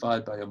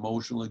signified by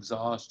emotional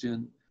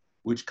exhaustion,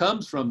 which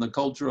comes from the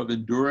culture of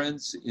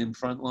endurance in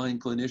frontline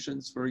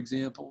clinicians, for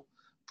example.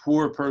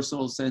 Poor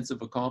personal sense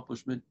of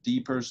accomplishment,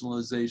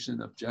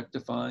 depersonalization,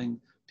 objectifying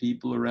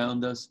people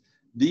around us.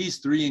 These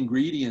three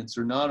ingredients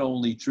are not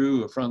only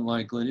true of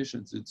frontline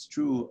clinicians, it's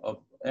true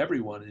of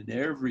everyone in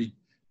every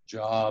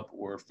job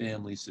or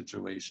family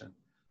situation.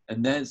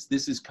 And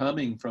this is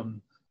coming from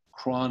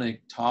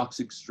chronic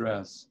toxic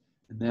stress.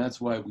 And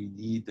that's why we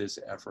need this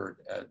effort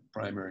at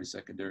primary,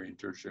 secondary, and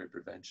tertiary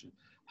prevention.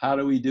 How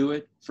do we do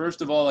it?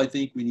 First of all, I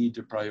think we need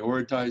to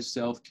prioritize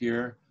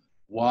self-care.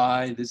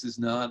 Why? This is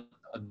not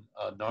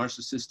a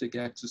narcissistic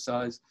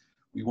exercise.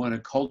 We want to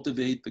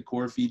cultivate the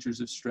core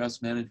features of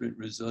stress management,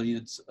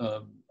 resilience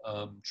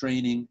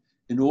training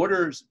in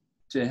order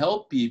to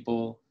help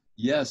people,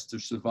 yes, to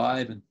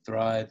survive and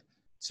thrive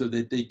so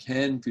that they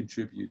can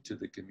contribute to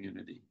the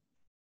community.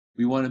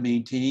 We want to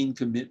maintain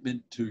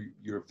commitment to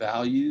your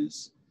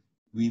values.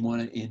 We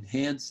want to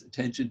enhance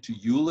attention to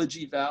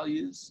eulogy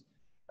values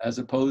as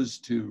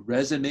opposed to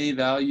resume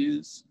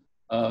values.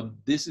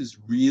 This is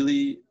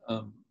really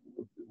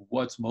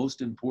what's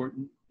most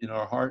important in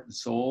our heart and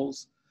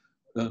souls,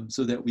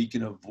 so that we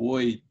can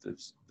avoid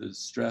the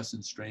stress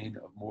and strain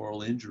of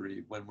moral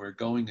injury when we're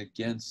going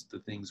against the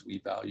things we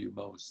value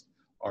most,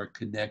 our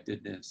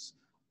connectedness,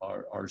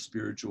 our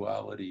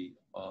spirituality,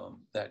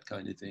 that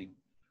kind of thing.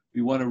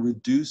 We want to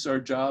reduce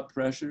our job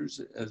pressures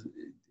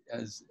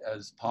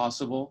as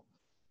possible.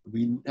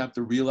 We have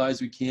to realize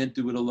we can't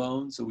do it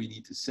alone, so we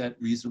need to set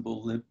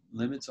reasonable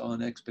limits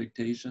on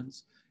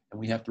expectations, and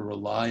we have to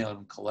rely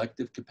on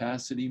collective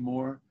capacity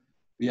more.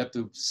 We have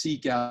to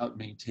seek out,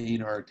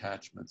 maintain our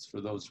attachments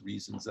for those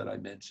reasons that I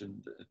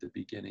mentioned at the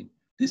beginning.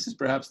 This is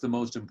perhaps the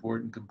most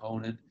important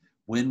component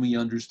when we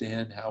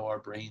understand how our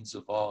brains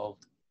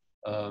evolved.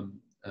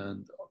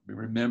 And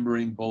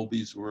remembering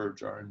Bowlby's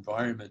words, our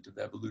environment of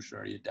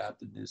evolutionary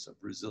adaptiveness, of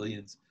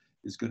resilience,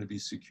 is going to be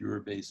secure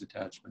base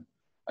attachment.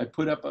 I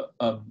put up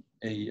a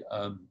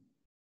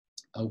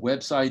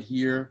website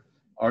here,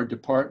 our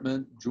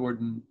department,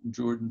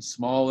 Jordan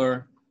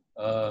Smaller,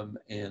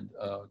 and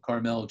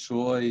Carmel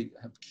Choi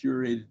have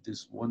curated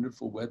this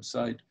wonderful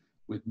website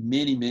with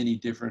many, many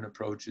different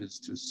approaches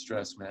to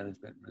stress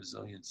management and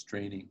resilience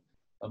training,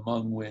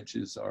 among which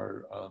is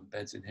our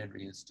Benson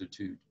Henry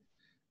Institute.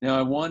 Now,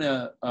 I want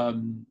to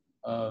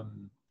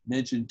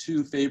mention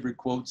two favorite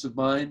quotes of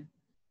mine.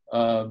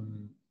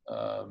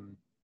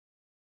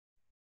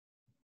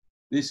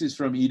 This is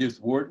from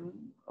Edith Wharton,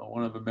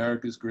 one of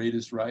America's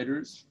greatest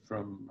writers,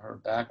 from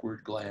her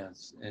Backward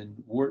Glance.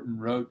 And Wharton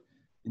wrote,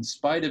 "In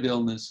spite of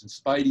illness, in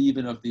spite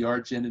even of the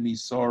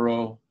archenemy's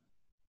sorrow,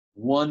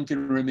 one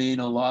can remain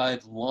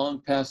alive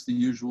long past the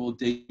usual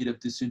date of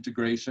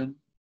disintegration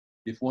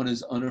if one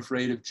is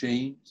unafraid of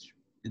change,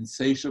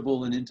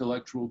 insatiable in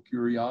intellectual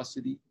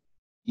curiosity,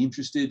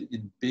 interested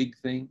in big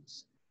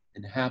things,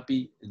 and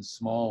happy in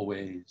small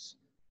ways."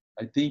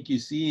 I think you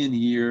see in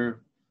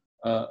here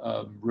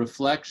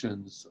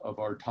reflections of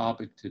our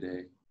topic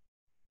today.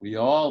 We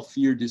all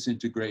fear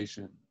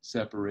disintegration,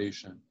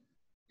 separation,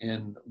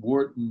 and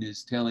Wharton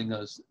is telling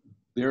us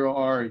there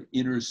are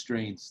inner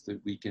strengths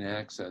that we can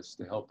access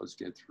to help us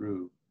get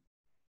through.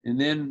 And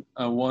then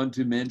I want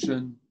to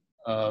mention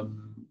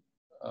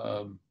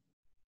the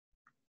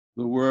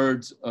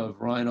words of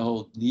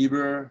Reinhold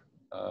Niebuhr,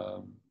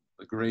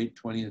 the great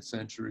 20th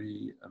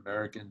century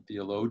American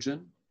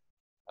theologian,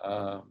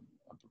 a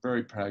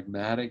very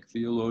pragmatic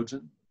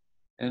theologian.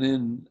 And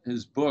in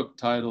his book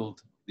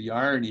titled The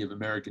Irony of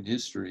American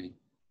History,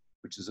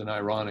 which is an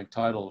ironic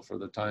title for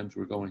the times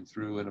we're going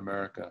through in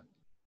America,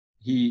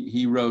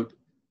 he wrote,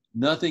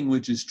 "Nothing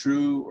which is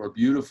true or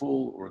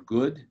beautiful or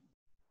good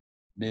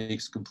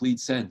makes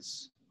complete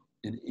sense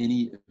in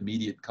any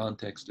immediate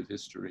context of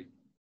history.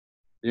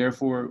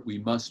 Therefore, we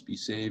must be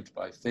saved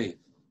by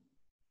faith."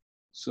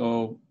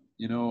 So,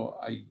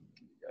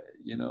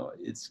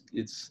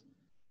 it's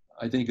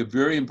I think a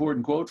very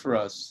important quote for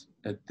us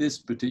at this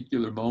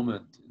particular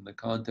moment in the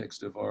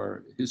context of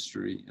our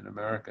history in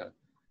America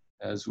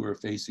as we're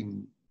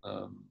facing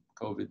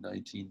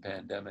COVID-19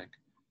 pandemic.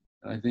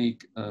 And I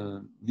think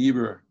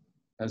Niebuhr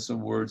has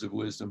some words of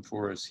wisdom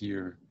for us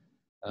here.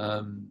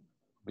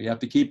 We have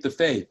to keep the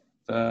faith,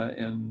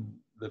 and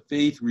the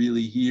faith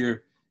really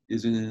here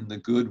is in the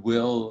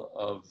goodwill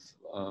of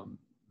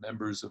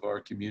members of our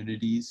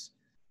communities,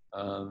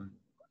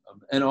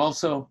 and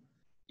also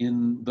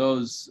in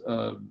those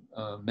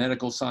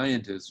medical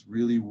scientists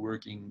really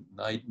working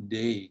night and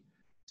day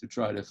to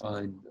try to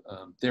find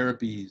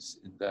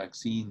therapies and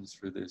vaccines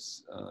for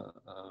this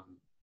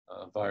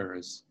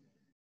virus.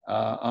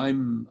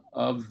 I'm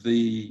of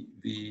the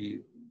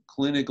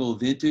clinical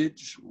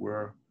vintage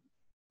where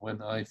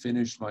when I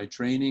finished my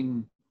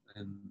training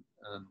in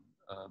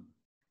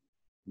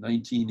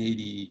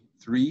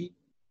 1983,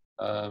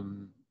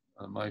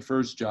 my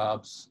first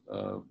jobs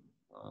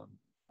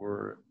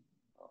were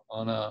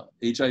on a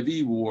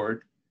HIV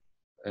ward,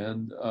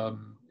 and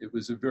it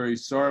was a very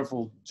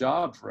sorrowful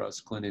job for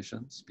us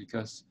clinicians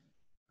because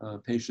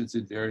patients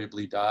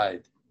invariably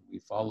died. We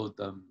followed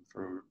them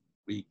for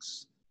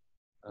weeks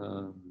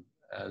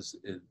as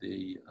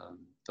they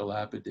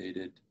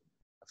dilapidated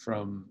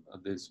from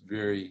this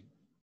very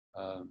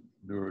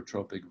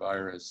neurotropic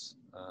virus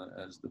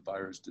as the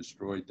virus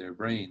destroyed their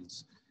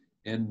brains.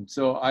 And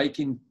so I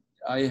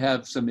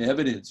have some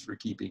evidence for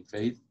keeping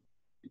faith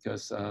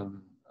because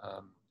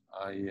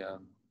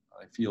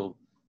I feel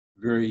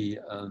very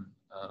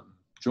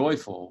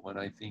joyful when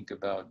I think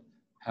about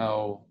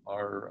how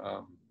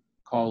our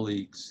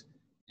colleagues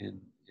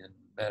in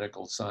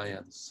medical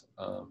science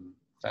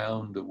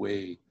found a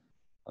way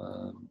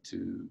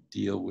to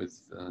deal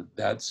with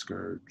that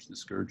scourge, the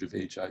scourge of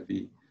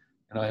HIV.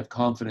 And I have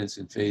confidence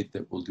and faith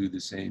that we'll do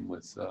the same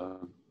with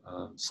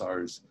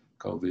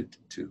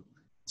SARS-CoV-2.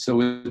 So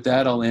with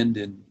that, I'll end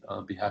and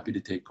I'll be happy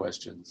to take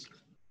questions.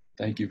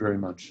 Thank you very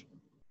much.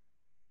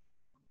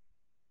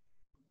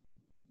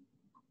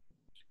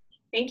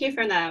 Thank you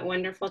for that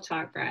wonderful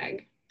talk,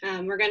 Greg.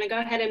 We're going to go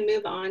ahead and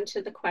move on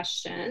to the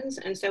questions.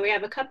 And so we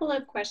have a couple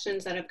of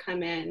questions that have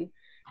come in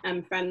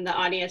from the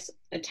audience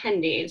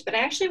attendees, but I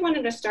actually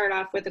wanted to start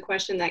off with a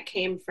question that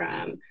came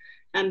from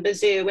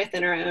Bazoo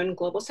within our own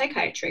global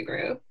psychiatry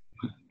group.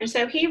 And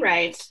so he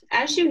writes,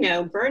 "As you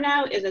know,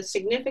 burnout is a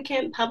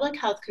significant public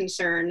health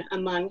concern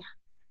among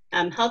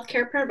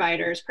healthcare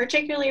providers,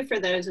 particularly for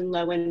those in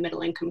low and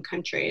middle income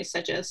countries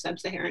such as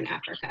sub-Saharan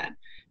Africa.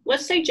 What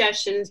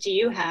suggestions do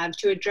you have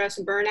to address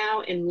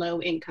burnout in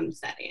low income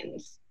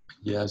settings?"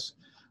 Yes.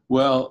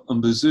 Well,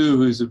 Bazoo,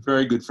 who's a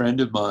very good friend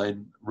of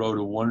mine, wrote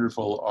a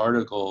wonderful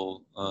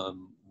article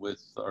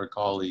with our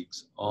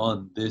colleagues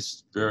on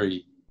this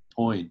very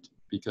point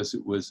because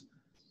it was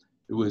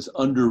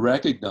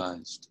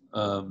under-recognized.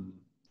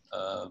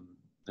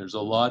 There's a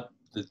lot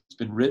that's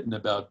been written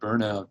about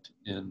burnout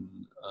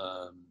in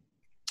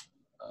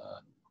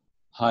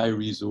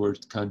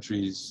high-resourced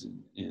countries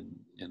in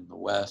the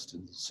West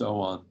and so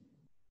on.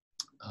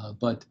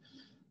 But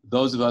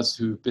those of us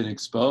who've been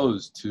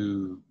exposed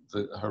to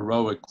the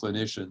heroic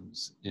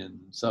clinicians in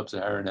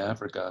sub-Saharan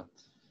Africa,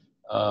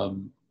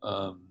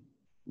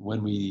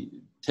 when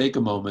we take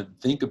a moment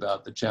and think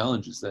about the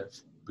challenges that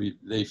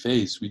they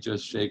face, we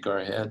just shake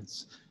our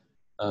heads.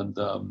 And,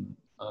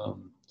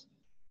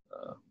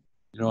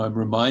 I'm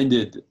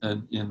reminded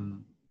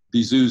in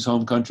Bizu's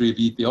home country of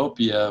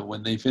Ethiopia,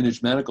 when they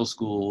finish medical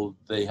school,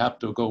 they have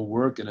to go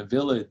work in a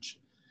village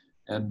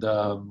and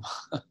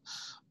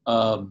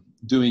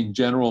doing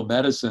general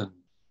medicine.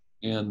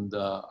 And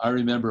I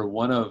remember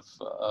one of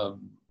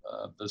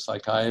the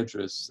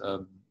psychiatrists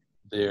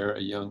there,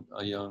 a young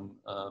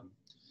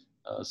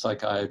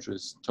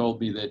psychiatrist, told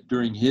me that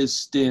during his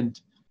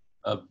stint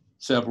of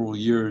several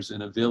years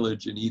in a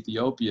village in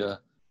Ethiopia,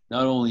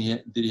 not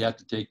only did he have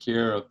to take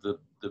care of the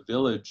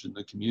village and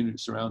the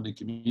surrounding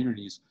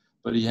communities,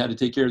 but he had to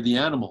take care of the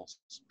animals,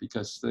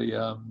 because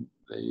the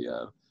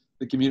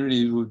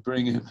community would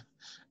bring him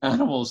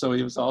animals. So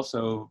he was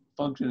also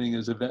functioning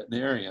as a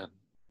veterinarian.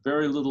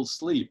 Very little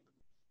sleep,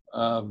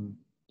 so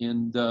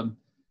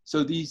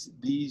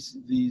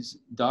these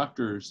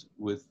doctors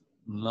with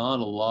not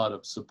a lot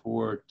of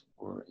support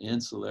or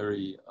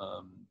ancillary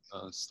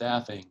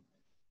staffing,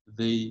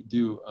 they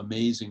do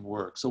amazing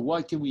work. So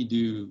what can we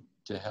do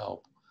to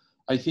help?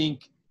 I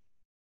think,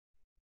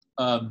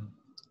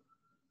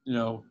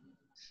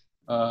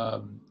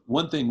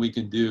 one thing we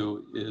can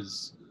do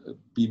is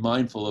be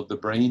mindful of the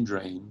brain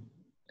drain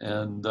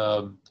and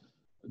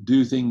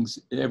do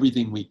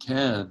everything we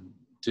can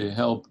to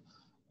help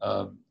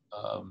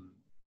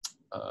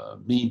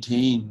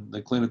maintain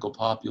the clinical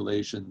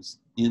populations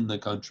in the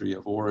country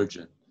of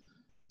origin.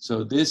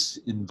 So this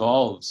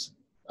involves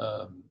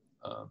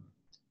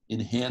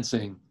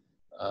enhancing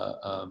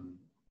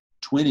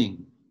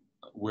twinning,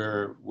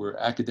 where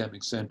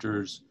academic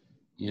centers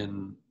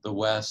in the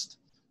West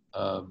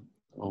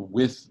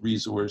with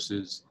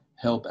resources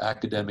help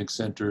academic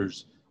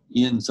centers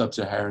in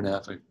sub-Saharan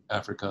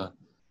Africa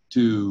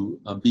to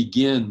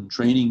begin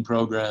training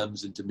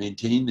programs and to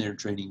maintain their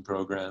training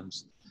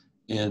programs,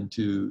 and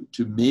to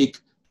make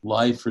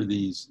life for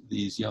these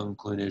young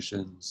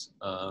clinicians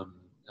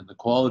and the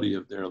quality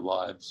of their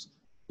lives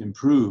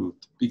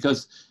improved,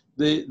 because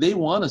they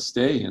want to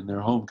stay in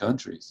their home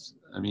countries.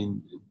 I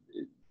mean,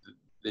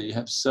 they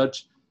have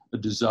such a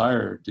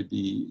desire to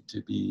be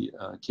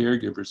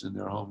caregivers in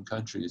their home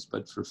countries,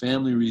 but for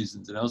family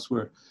reasons and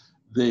elsewhere,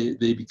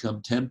 they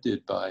become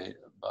tempted by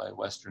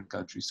Western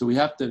countries. So we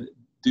have to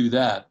do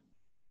that.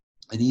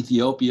 And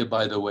Ethiopia,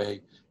 by the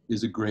way,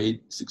 is a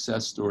great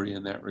success story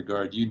in that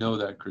regard. You know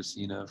that,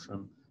 Kristina,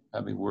 from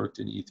having worked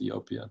in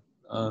Ethiopia.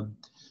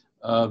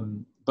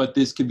 But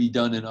this can be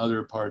done in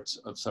other parts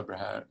of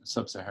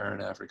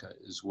sub-Saharan Africa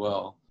as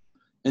well.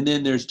 And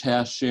then there's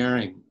task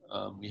sharing.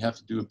 We have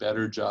to do a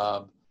better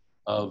job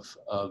of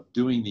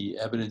doing the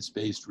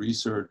evidence-based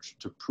research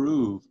to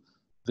prove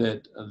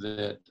that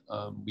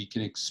we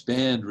can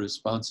expand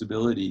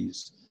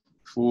responsibilities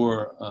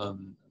for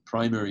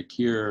primary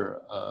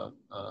care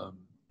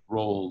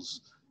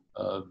roles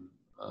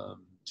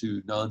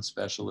to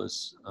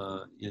non-specialists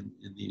in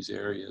these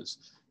areas,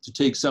 to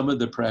take some of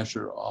the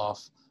pressure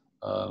off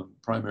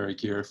primary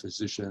care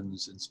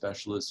physicians and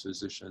specialist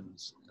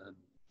physicians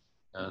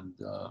and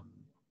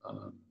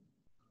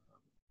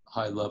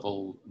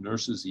high-level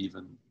nurses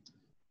even.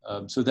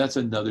 So that's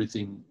another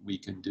thing we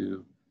can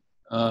do.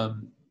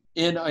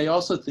 And I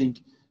also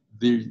think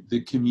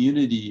the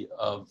community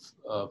of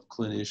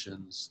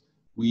clinicians,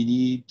 we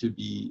need to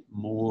be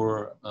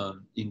more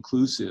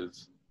inclusive,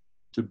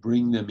 to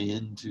bring them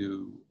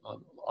into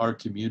our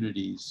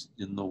communities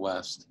in the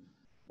West,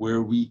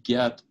 where we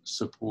get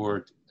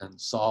support and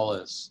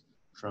solace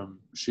from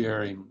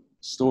sharing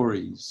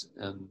stories,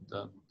 and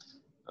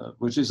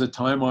which is a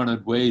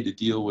time-honored way to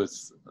deal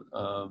with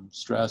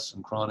stress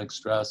and chronic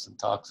stress and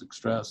toxic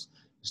stress,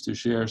 is to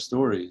share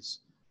stories.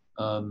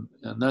 And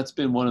that's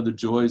been one of the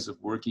joys of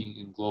working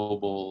in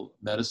global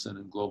medicine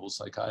and global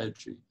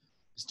psychiatry,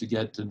 is to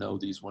get to know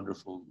these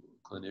wonderful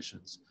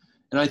clinicians.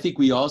 And I think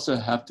we also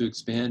have to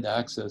expand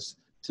access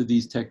to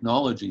these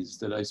technologies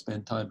that I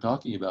spent time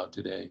talking about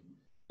today,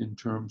 in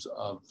terms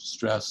of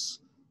stress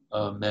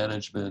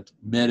management,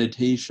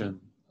 meditation.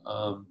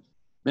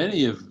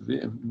 Many of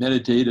the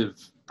meditative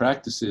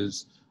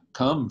practices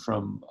come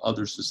from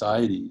other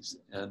societies,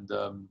 and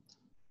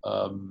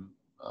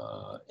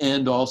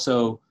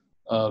also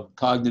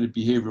cognitive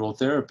behavioral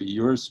therapy.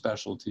 Your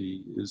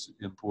specialty is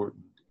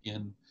important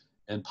and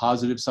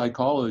positive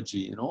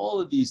psychology, and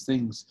all of these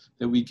things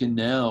that we can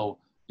now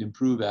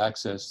improve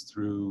access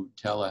through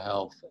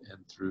telehealth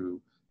and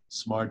through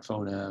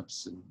smartphone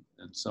apps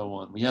and so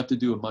on. We have to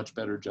do a much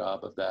better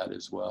job of that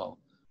as well,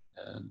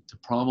 and to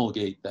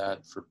promulgate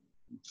that for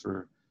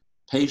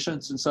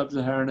patients in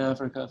sub-Saharan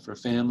Africa, for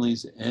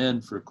families,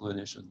 and for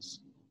clinicians.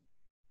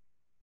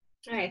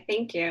 All right,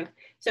 thank you.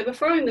 So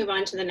before we move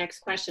on to the next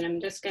question, I'm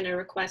just going to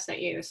request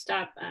that you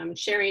stop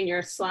sharing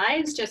your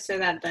slides, just so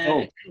that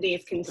the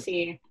attendees can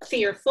see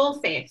your full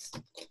face.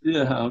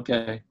 Yeah,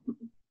 okay.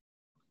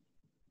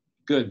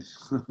 Good.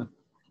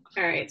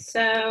 All right,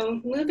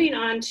 so moving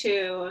on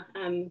to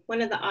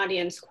one of the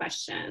audience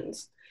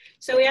questions.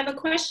 So we have a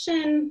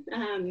question.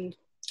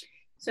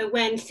 So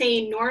when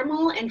saying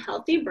normal and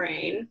healthy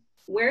brain,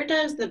 where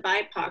does the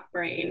BIPOC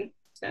brain,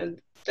 so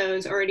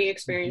those already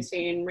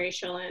experiencing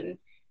racial and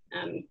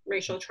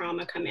racial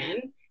trauma, come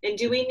in? And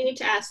do we need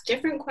to ask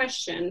different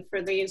questions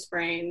for these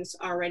brains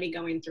already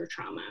going through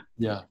trauma?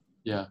 Yeah,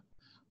 yeah.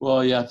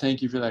 Well, yeah,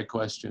 thank you for that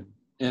question.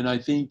 And I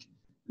think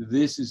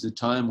this is the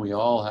time we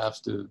all have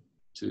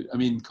I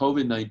mean,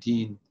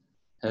 COVID-19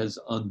 has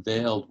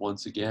unveiled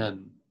once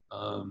again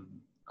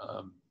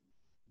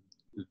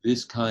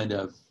this kind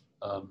of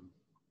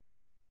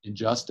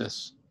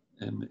injustice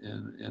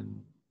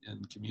in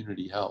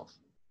community health.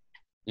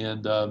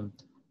 And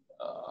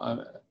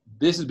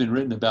this has been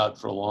written about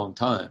for a long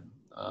time.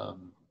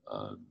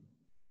 I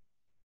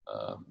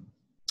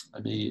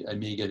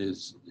may get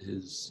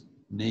his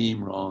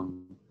name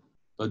wrong,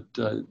 but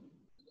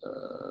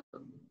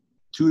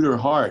Tudor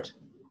Hart,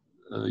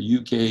 a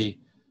UK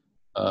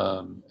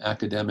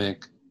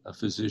academic, a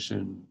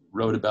physician,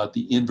 wrote about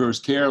the inverse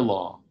care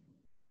law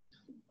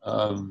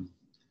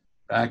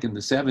back in the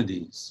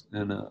 70s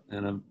in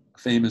a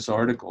famous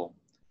article,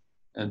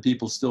 and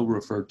people still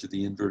refer to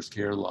the inverse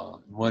care law.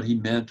 And what he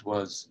meant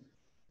was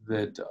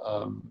that,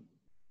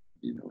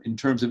 in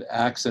terms of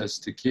access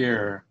to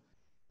care,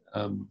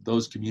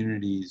 those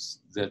communities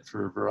that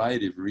for a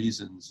variety of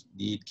reasons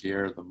need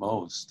care the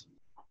most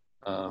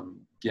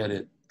get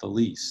it the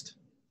least.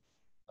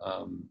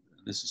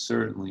 This is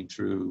certainly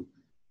true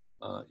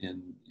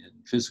in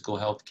physical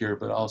health care,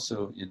 but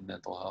also in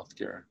mental health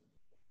care.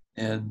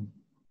 And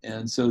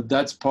so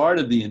that's part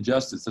of the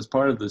injustice, that's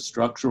part of the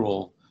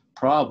structural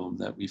problem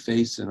that we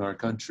face in our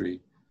country.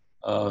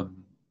 And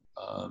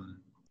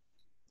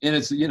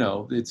it's,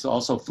 it's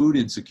also food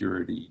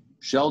insecurity,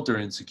 shelter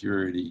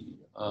insecurity,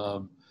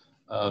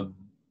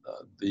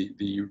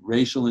 the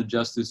racial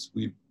injustice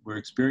we're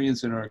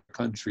experiencing in our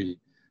country,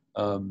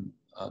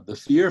 the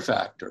fear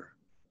factor.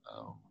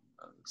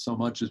 So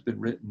much has been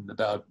written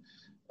about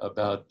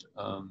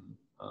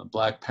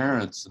Black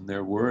parents and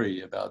their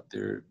worry about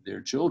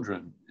their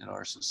children in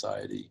our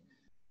society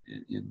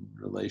in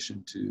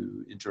relation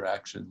to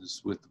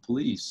interactions with the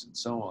police and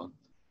so on.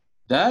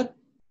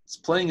 That's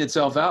playing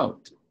itself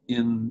out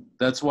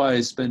that's why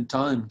I spend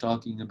time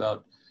talking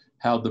about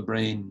how the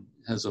brain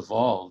has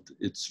evolved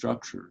its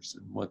structures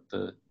and what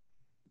the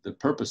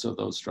purpose of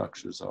those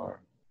structures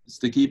are. It's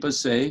to keep us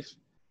safe,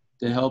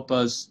 to help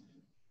us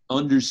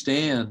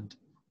understand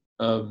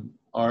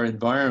our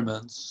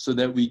environments so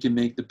that we can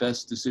make the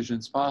best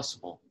decisions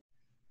possible.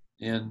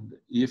 And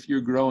if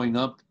you're growing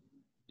up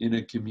in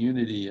a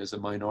community as a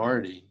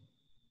minority,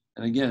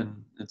 and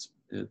again,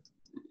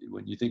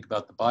 when you think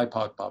about the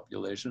BIPOC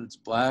population, it's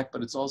Black,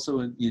 but it's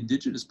also in the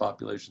indigenous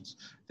populations.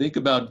 Think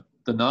about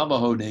the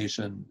Navajo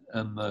Nation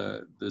and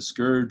the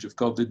scourge of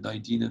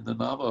COVID-19 in the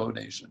Navajo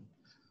Nation,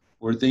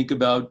 or think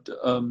about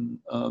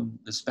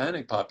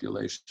Hispanic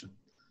population.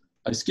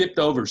 I skipped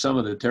over some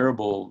of the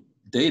terrible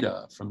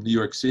data from New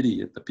York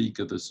City at the peak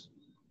of this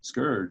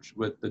scourge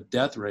with the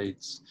death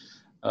rates,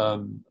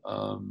 2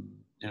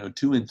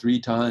 and 3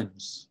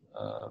 times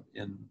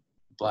in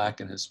Black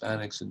and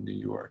Hispanics in New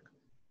York.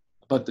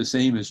 But the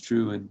same is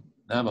true in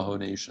Navajo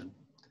Nation.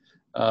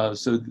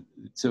 So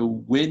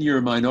when you're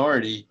a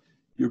minority,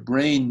 your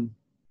brain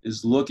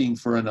is looking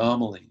for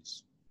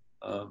anomalies.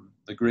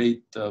 The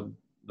great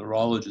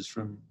neurologist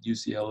from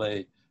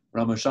UCLA,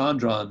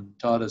 Ramachandran,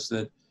 taught us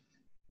that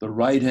the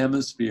right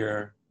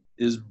hemisphere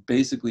is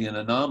basically an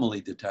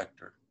anomaly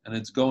detector, and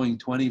it's going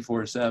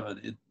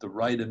 24/7. The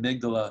right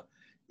amygdala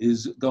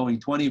is going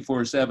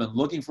 24/7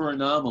 looking for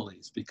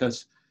anomalies,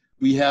 because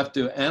we have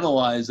to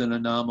analyze an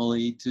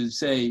anomaly to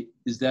say,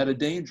 is that a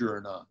danger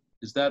or not?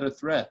 Is that a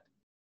threat?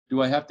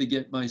 Do I have to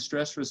get my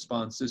stress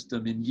response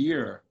system in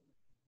gear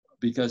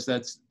because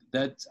that's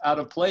out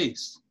of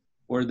place,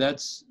 or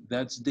that's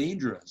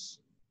dangerous?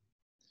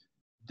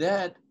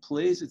 That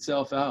plays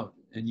itself out,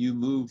 and you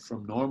move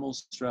from normal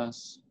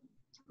stress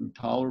through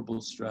tolerable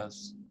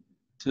stress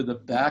to the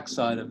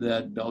backside of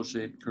that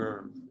bell-shaped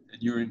curve,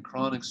 and you're in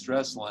chronic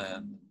stress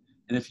land.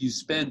 And if you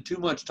spend too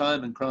much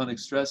time in chronic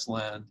stress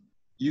land,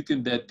 you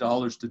can bet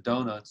dollars to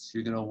donuts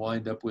you're going to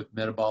wind up with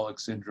metabolic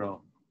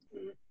syndrome.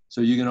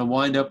 So you're going to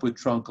wind up with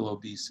truncal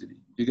obesity.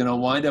 You're going to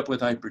wind up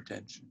with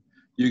hypertension.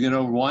 You're going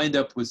to wind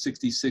up with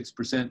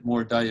 66%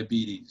 more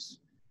diabetes.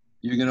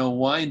 You're going to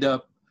wind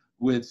up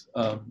with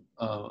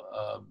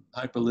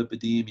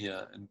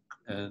hyperlipidemia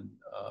and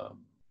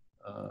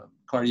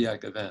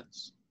cardiac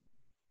events.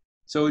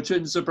 So it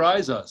shouldn't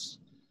surprise us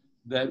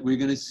that we're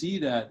going to see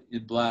that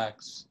in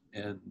Blacks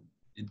and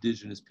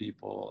indigenous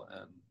people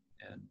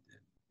and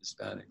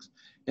Hispanics.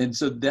 And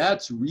so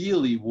that's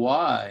really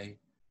why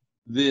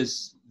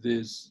this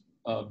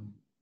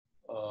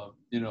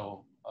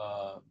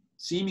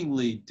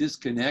seemingly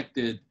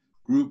disconnected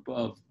group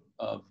of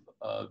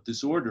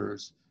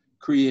disorders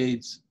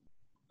creates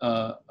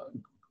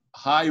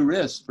high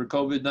risk for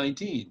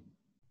COVID-19.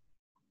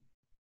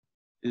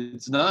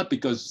 It's not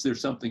because there's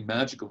something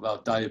magical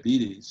about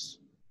diabetes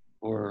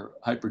or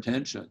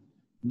hypertension.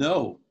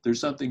 No, there's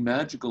something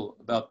magical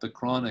about the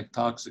chronic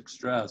toxic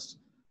stress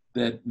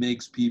that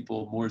makes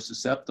people more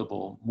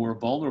susceptible, more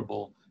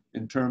vulnerable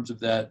in terms of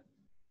that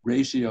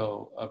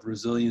ratio of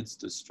resilience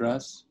to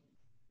stress,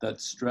 that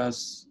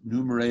stress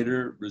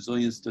numerator,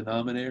 resilience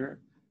denominator,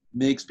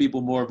 makes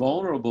people more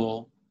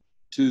vulnerable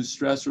to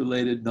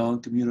stress-related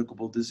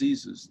non-communicable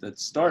diseases that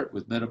start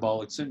with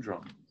metabolic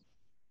syndrome.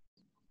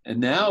 And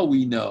now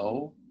we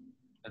know,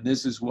 and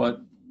this is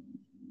what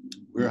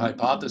we're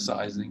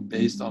hypothesizing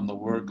based on the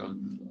work of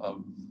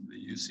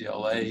the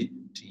UCLA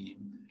team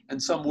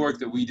and some work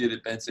that we did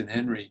at Benson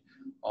Henry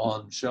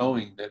on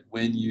showing that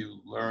when you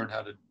learn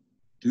how to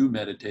do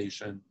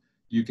meditation,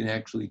 you can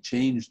actually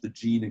change the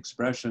gene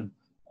expression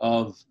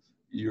of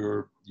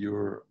your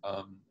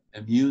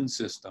immune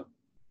system.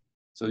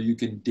 So you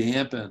can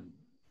dampen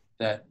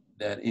that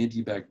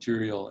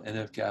antibacterial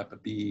NF-kappa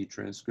B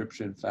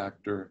transcription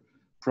factor,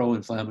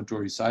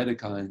 pro-inflammatory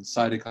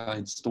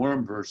cytokine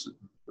storm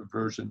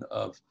version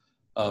of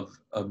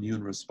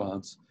immune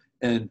response.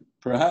 And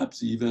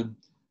perhaps even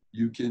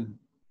you can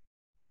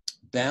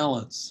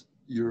balance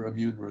your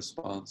immune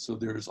response. So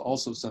there's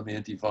also some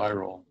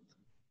antiviral,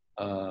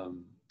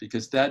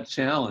 because that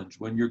challenge,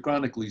 when you're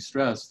chronically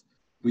stressed,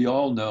 we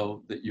all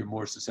know that you're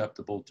more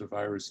susceptible to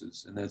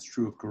viruses, and that's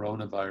true of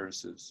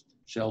coronaviruses.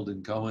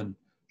 Sheldon Cohen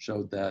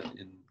showed that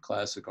in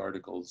classic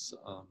articles,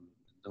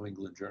 New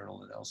England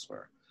Journal and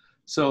elsewhere.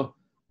 So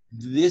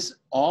this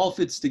all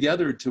fits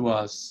together to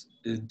us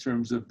in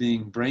terms of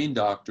being brain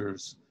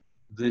doctors.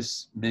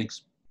 This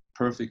makes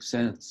perfect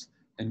sense.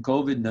 And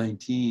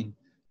COVID-19,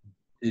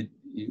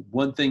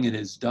 one thing it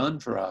has done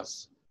for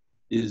us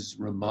is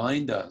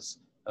remind us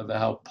of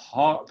how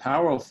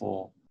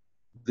powerful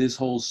this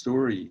whole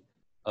story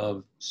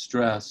of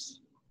stress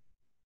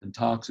and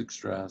toxic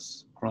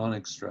stress,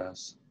 chronic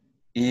stress,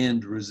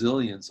 and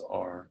resilience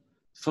are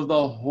for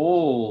the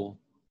whole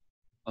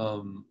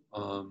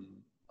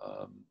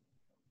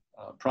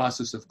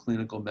process of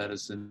clinical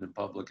medicine and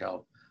public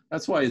health.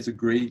 That's why it's a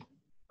great,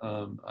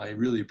 I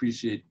really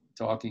appreciate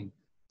talking to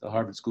the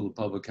Harvard School of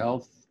Public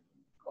Health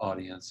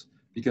audience,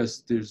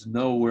 because there's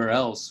nowhere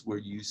else where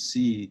you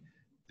see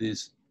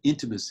this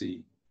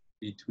intimacy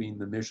between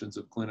the missions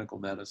of clinical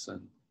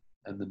medicine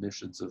and the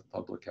missions of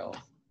public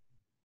health.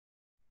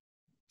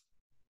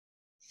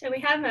 So we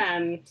have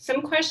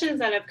some questions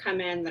that have come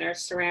in that are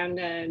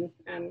surrounded,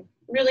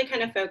 really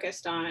kind of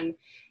focused on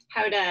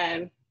how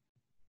to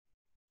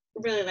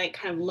really like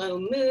kind of low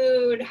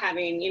mood,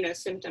 having,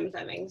 symptoms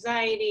of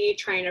anxiety,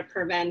 trying to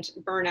prevent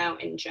burnout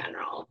in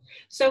general.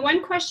 So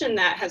one question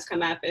that has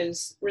come up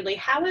is really,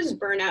 how is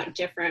burnout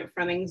different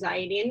from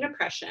anxiety and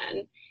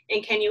depression?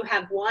 And can you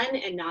have one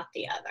and not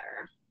the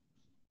other?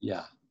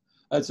 Yeah,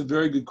 that's a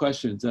very good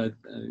question.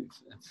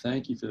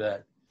 Thank you for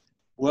that.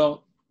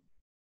 Well,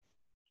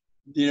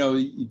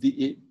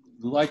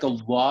 like a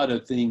lot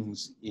of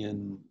things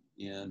in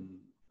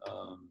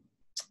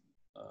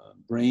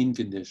brain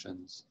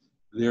conditions,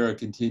 they're a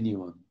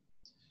continuum.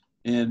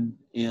 And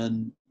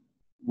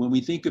when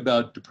we think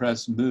about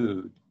depressed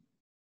mood,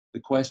 the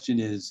question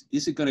is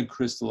it going to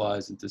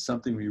crystallize into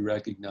something we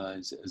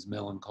recognize as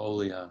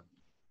melancholia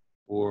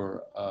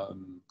or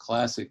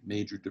classic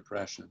major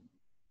depression,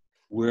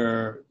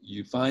 where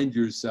you find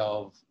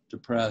yourself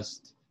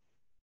depressed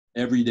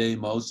every day,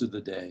 most of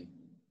the day.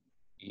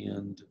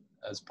 And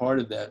as part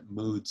of that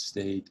mood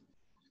state,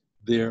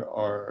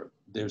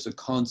 there's a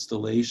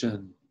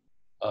constellation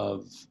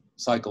of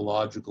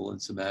psychological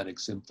and somatic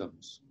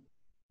symptoms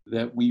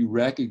that we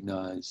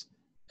recognize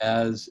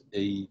as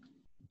a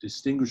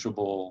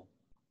distinguishable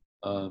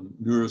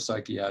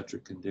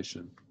neuropsychiatric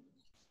condition.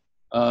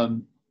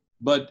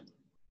 But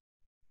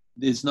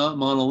it's not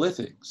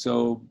monolithic.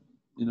 So,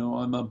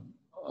 I'm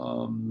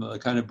a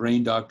kind of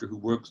brain doctor who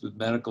works with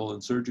medical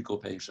and surgical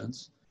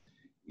patients,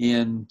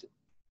 and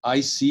I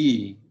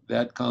see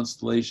that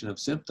constellation of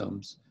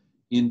symptoms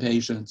in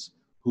patients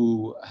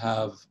who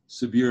have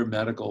severe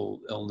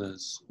medical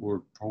illness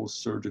or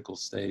post-surgical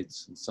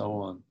states and so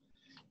on.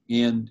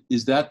 And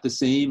is that the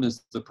same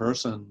as the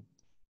person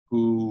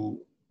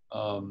who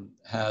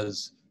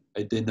has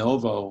a de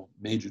novo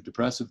major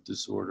depressive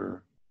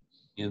disorder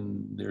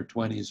in their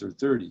 20s or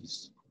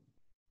 30s?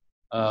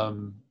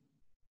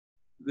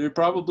 There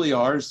probably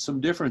are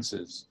some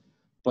differences,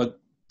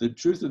 but the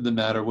truth of the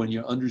matter, when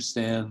you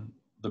understand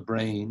the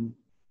brain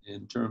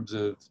in terms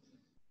of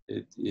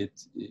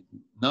it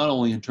not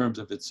only in terms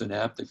of its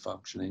synaptic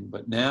functioning,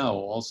 but now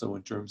also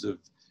in terms of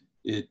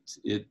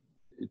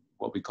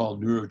what we call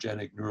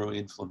neurogenic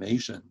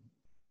neuroinflammation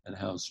and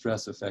how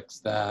stress affects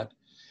that,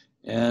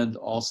 and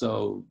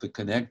also the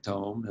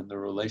connectome and the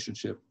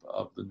relationship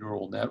of the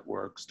neural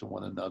networks to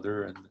one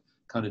another and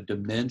kind of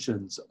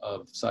dimensions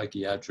of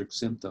psychiatric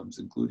symptoms,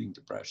 including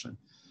depression.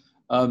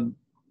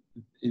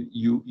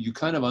 You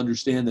kind of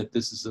understand that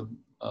this is a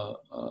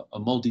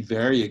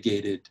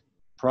multivariated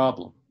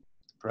problem.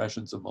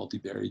 Depression's a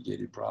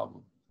multivariated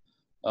problem.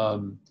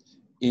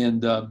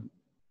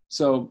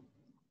 So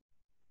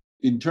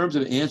in terms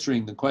of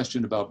answering the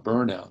question about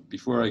burnout,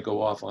 before I go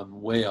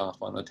way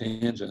off on a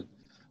tangent,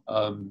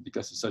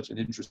 because it's such an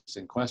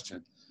interesting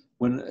question,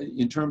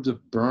 in terms of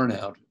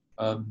burnout,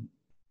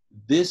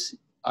 this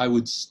I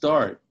would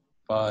start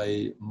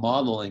by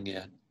modeling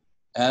it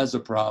as a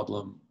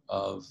problem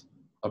of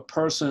a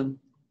person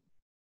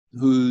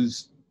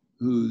whose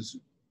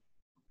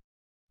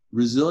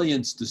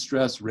resilience to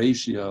stress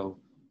ratio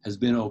has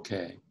been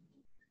okay.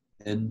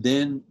 And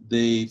then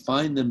they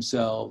find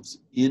themselves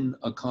in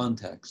a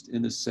context,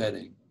 in a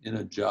setting, in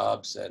a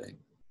job setting,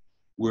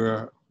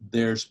 where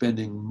they're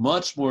spending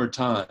much more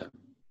time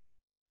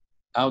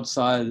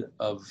outside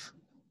of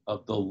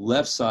the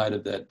left side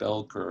of that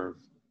bell curve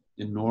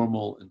in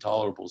normal and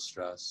tolerable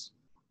stress,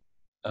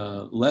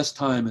 less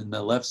time in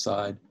the left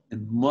side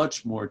and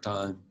much more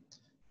time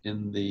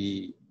in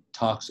the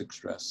toxic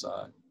stress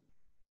side,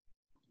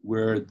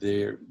 where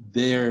their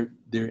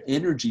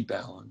energy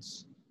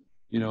balance,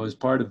 as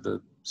part of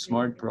the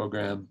SMART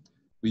program,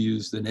 we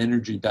used an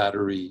energy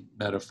battery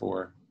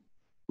metaphor,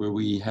 where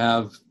we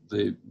have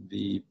the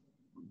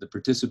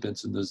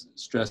participants in the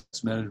stress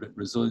management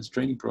resilience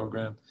training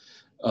program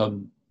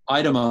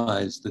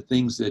itemize the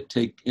things that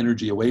take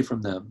energy away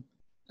from them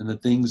and the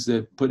things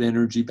that put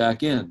energy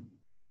back in.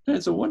 And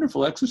it's a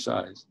wonderful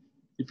exercise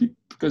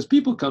because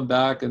people come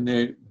back and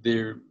they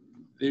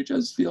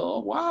just feel, oh,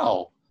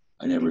 wow,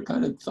 I never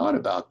kind of thought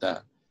about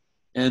that.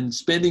 And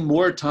spending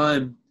more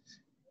time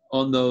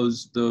on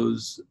those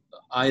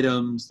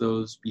items,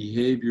 those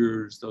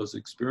behaviors, those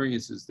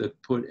experiences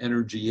that put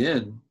energy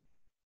in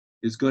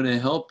is going to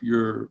help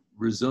your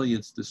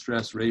resilience to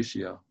stress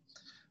ratio.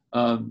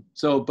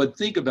 But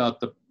think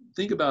about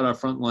our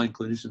frontline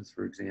clinicians,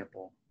 for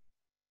example.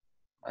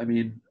 I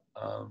mean,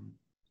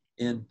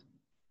 and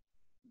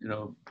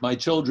my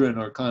children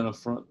are kind of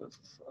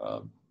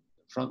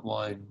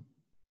frontline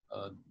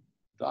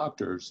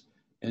doctors,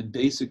 and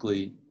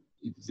basically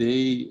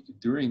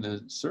during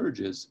the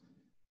surges,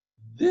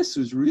 this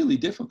was really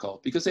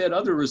difficult because they had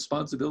other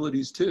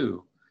responsibilities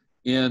too,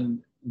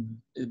 and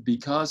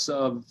because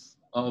of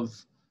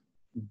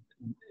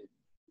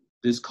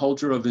this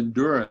culture of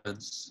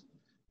endurance,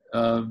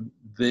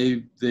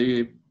 they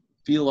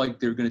feel like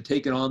they're going to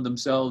take it on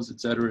themselves, et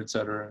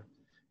cetera,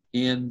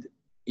 and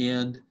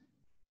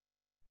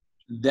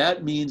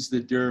that means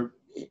that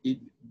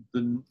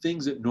the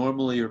things that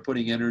normally are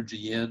putting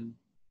energy in,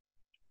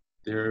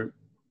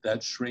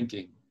 that's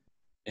shrinking,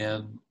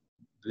 and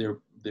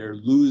they're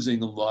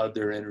losing a lot of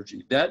their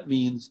energy. That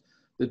means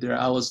that their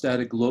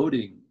allostatic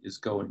loading is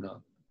going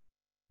up.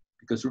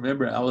 Because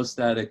remember,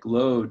 allostatic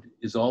load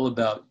is all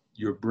about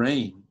your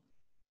brain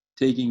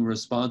taking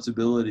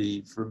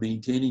responsibility for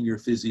maintaining your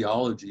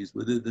physiologies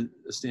within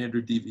a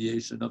standard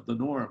deviation of the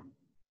norm.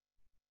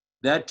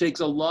 That takes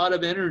a lot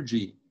of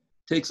energy,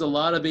 takes a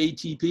lot of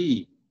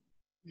ATP.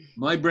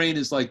 My brain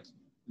is like,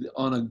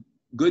 on a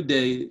good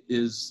day,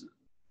 is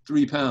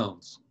 3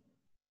 pounds,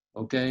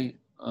 okay?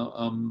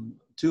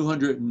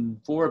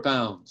 204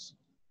 pounds.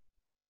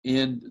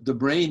 And the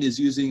brain is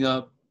using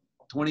up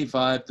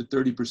 25 to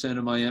 30%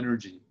 of my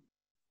energy.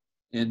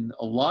 And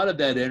a lot of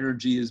that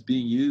energy is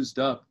being used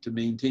up to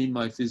maintain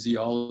my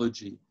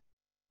physiology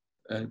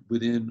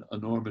within a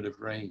normative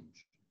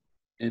range.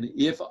 And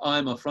if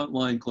I'm a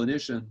frontline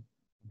clinician,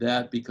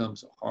 that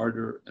becomes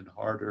harder and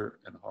harder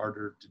and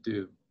harder to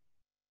do.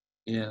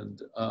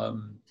 And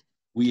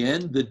we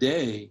end the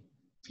day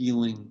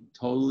feeling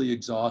totally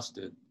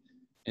exhausted.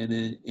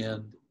 And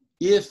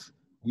if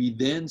we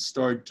then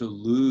start to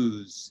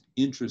lose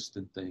interest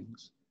in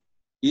things,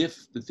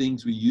 if the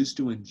things we used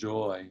to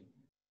enjoy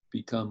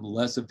become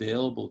less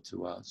available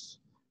to us,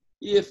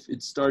 if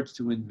it starts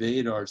to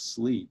invade our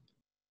sleep,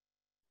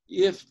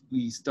 if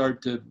we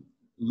start to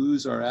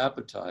lose our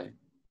appetite,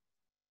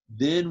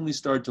 then we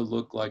start to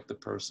look like the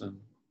person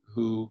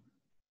who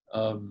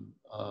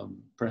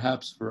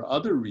perhaps for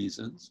other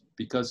reasons,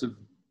 because of,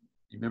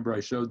 remember I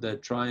showed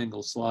that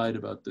triangle slide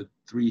about the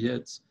 3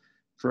 hits,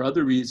 for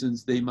other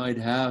reasons they might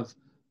have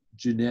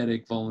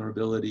genetic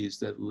vulnerabilities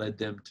that led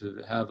them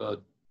to have a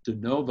de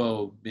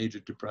novo major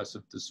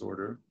depressive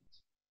disorder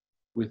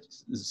with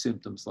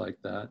symptoms like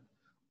that,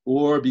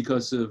 or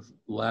because of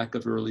lack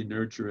of early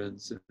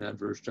nurturance and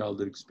adverse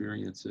childhood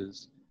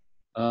experiences.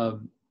 So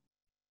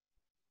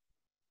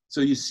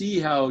you see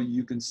how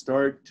you can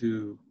start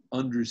to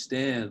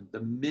understand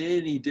the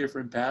many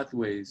different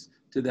pathways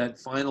to that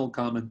final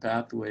common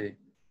pathway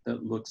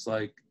that looks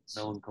like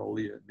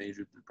melancholia and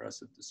major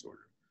depressive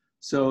disorder.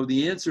 So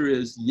the answer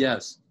is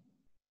yes,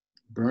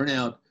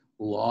 burnout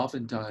will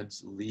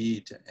oftentimes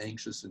lead to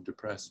anxious and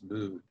depressed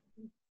mood.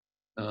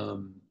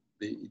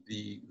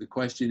 The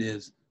question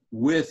is,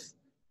 with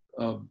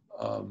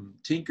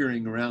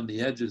tinkering around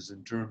the edges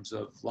in terms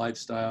of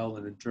lifestyle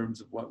and in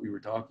terms of what we were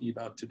talking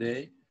about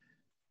today,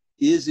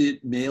 is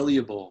it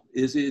malleable?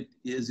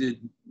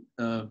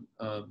 Can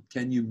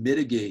you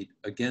mitigate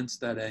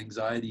against that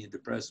anxiety and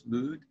depressed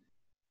mood?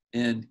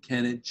 And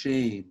can it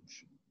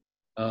change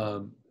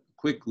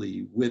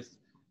quickly with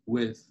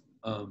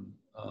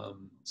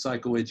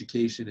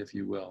psychoeducation, if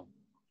you will?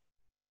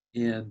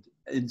 And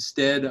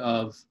instead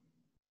of,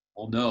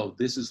 well, no,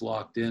 this is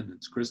locked in,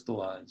 it's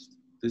crystallized.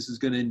 This is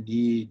going to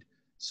need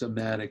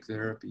somatic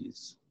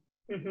therapies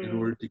in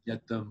order to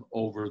get them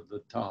over the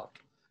top.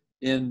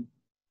 And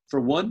for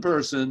one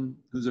person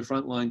who's a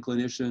frontline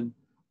clinician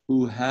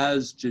who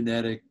has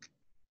genetic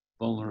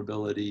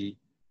vulnerability,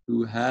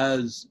 who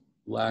has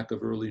lack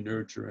of early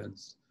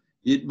nurturance,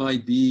 it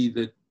might be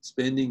that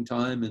spending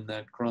time in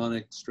that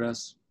chronic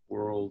stress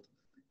world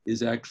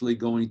is actually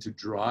going to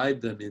drive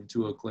them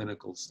into a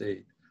clinical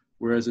state.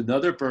 Whereas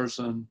another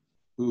person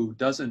who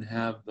doesn't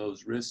have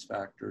those risk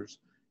factors,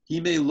 he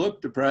may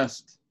look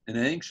depressed and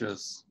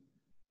anxious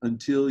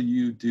until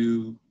you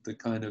do the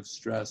kind of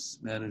stress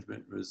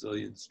management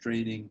resilience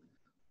training,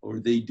 or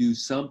they do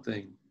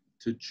something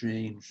to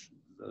change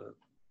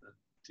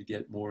to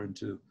get more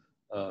into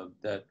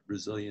that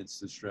resilience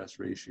to stress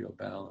ratio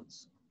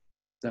balance.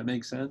 Does that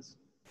make sense?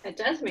 It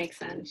does make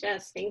sense.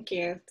 Yes, thank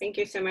you. Thank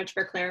you so much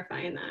for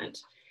clarifying that.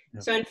 Yeah.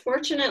 So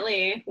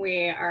unfortunately,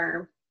 we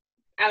are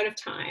out of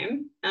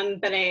time,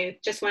 but I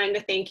just wanted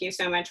to thank you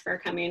so much for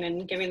coming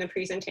and giving the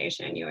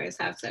presentation. You always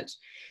have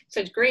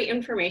such great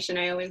information.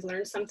 I always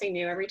learn something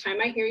new every time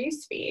I hear you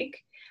speak.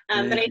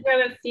 But I do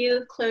have a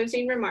few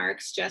closing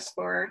remarks just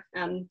for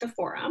the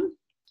forum.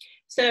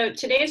 So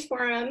today's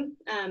forum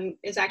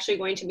is actually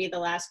going to be the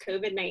last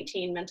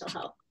COVID-19 mental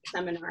health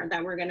seminar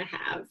that we're going to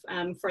have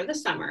for the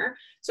summer.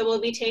 So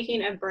we'll be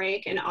taking a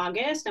break in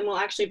August, and we'll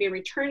actually be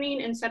returning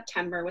in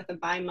September with a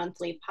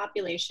bi-monthly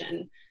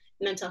population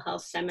mental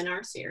health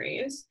seminar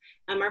series.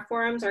 Our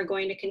forums are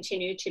going to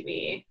continue to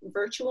be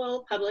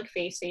virtual, public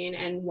facing,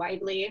 and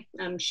widely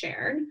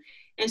shared.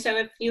 And so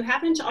if you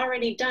haven't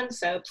already done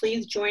so,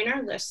 please join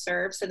our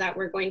listserv so that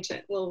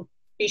we'll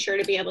be sure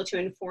to be able to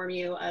inform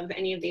you of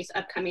any of these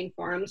upcoming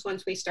forums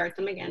once we start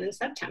them again in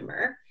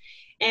September.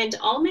 And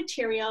all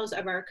materials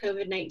of our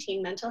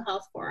COVID-19 mental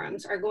health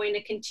forums are going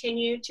to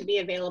continue to be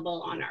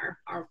available on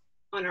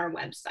our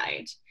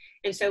website.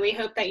 And so we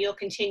hope that you'll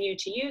continue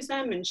to use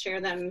them and share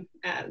them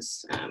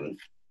as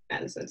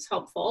it's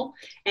helpful,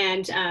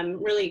 and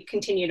really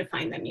continue to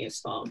find them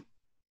useful.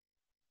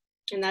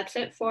 And that's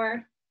it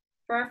for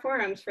our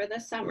forums for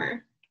this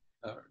summer.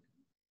 All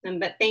right.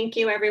 But thank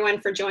you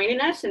everyone for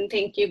joining us, and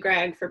thank you,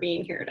 Greg, for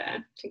being here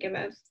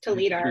to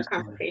lead our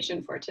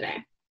conversation for today.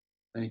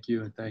 Thank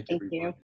you, and thank you, everybody.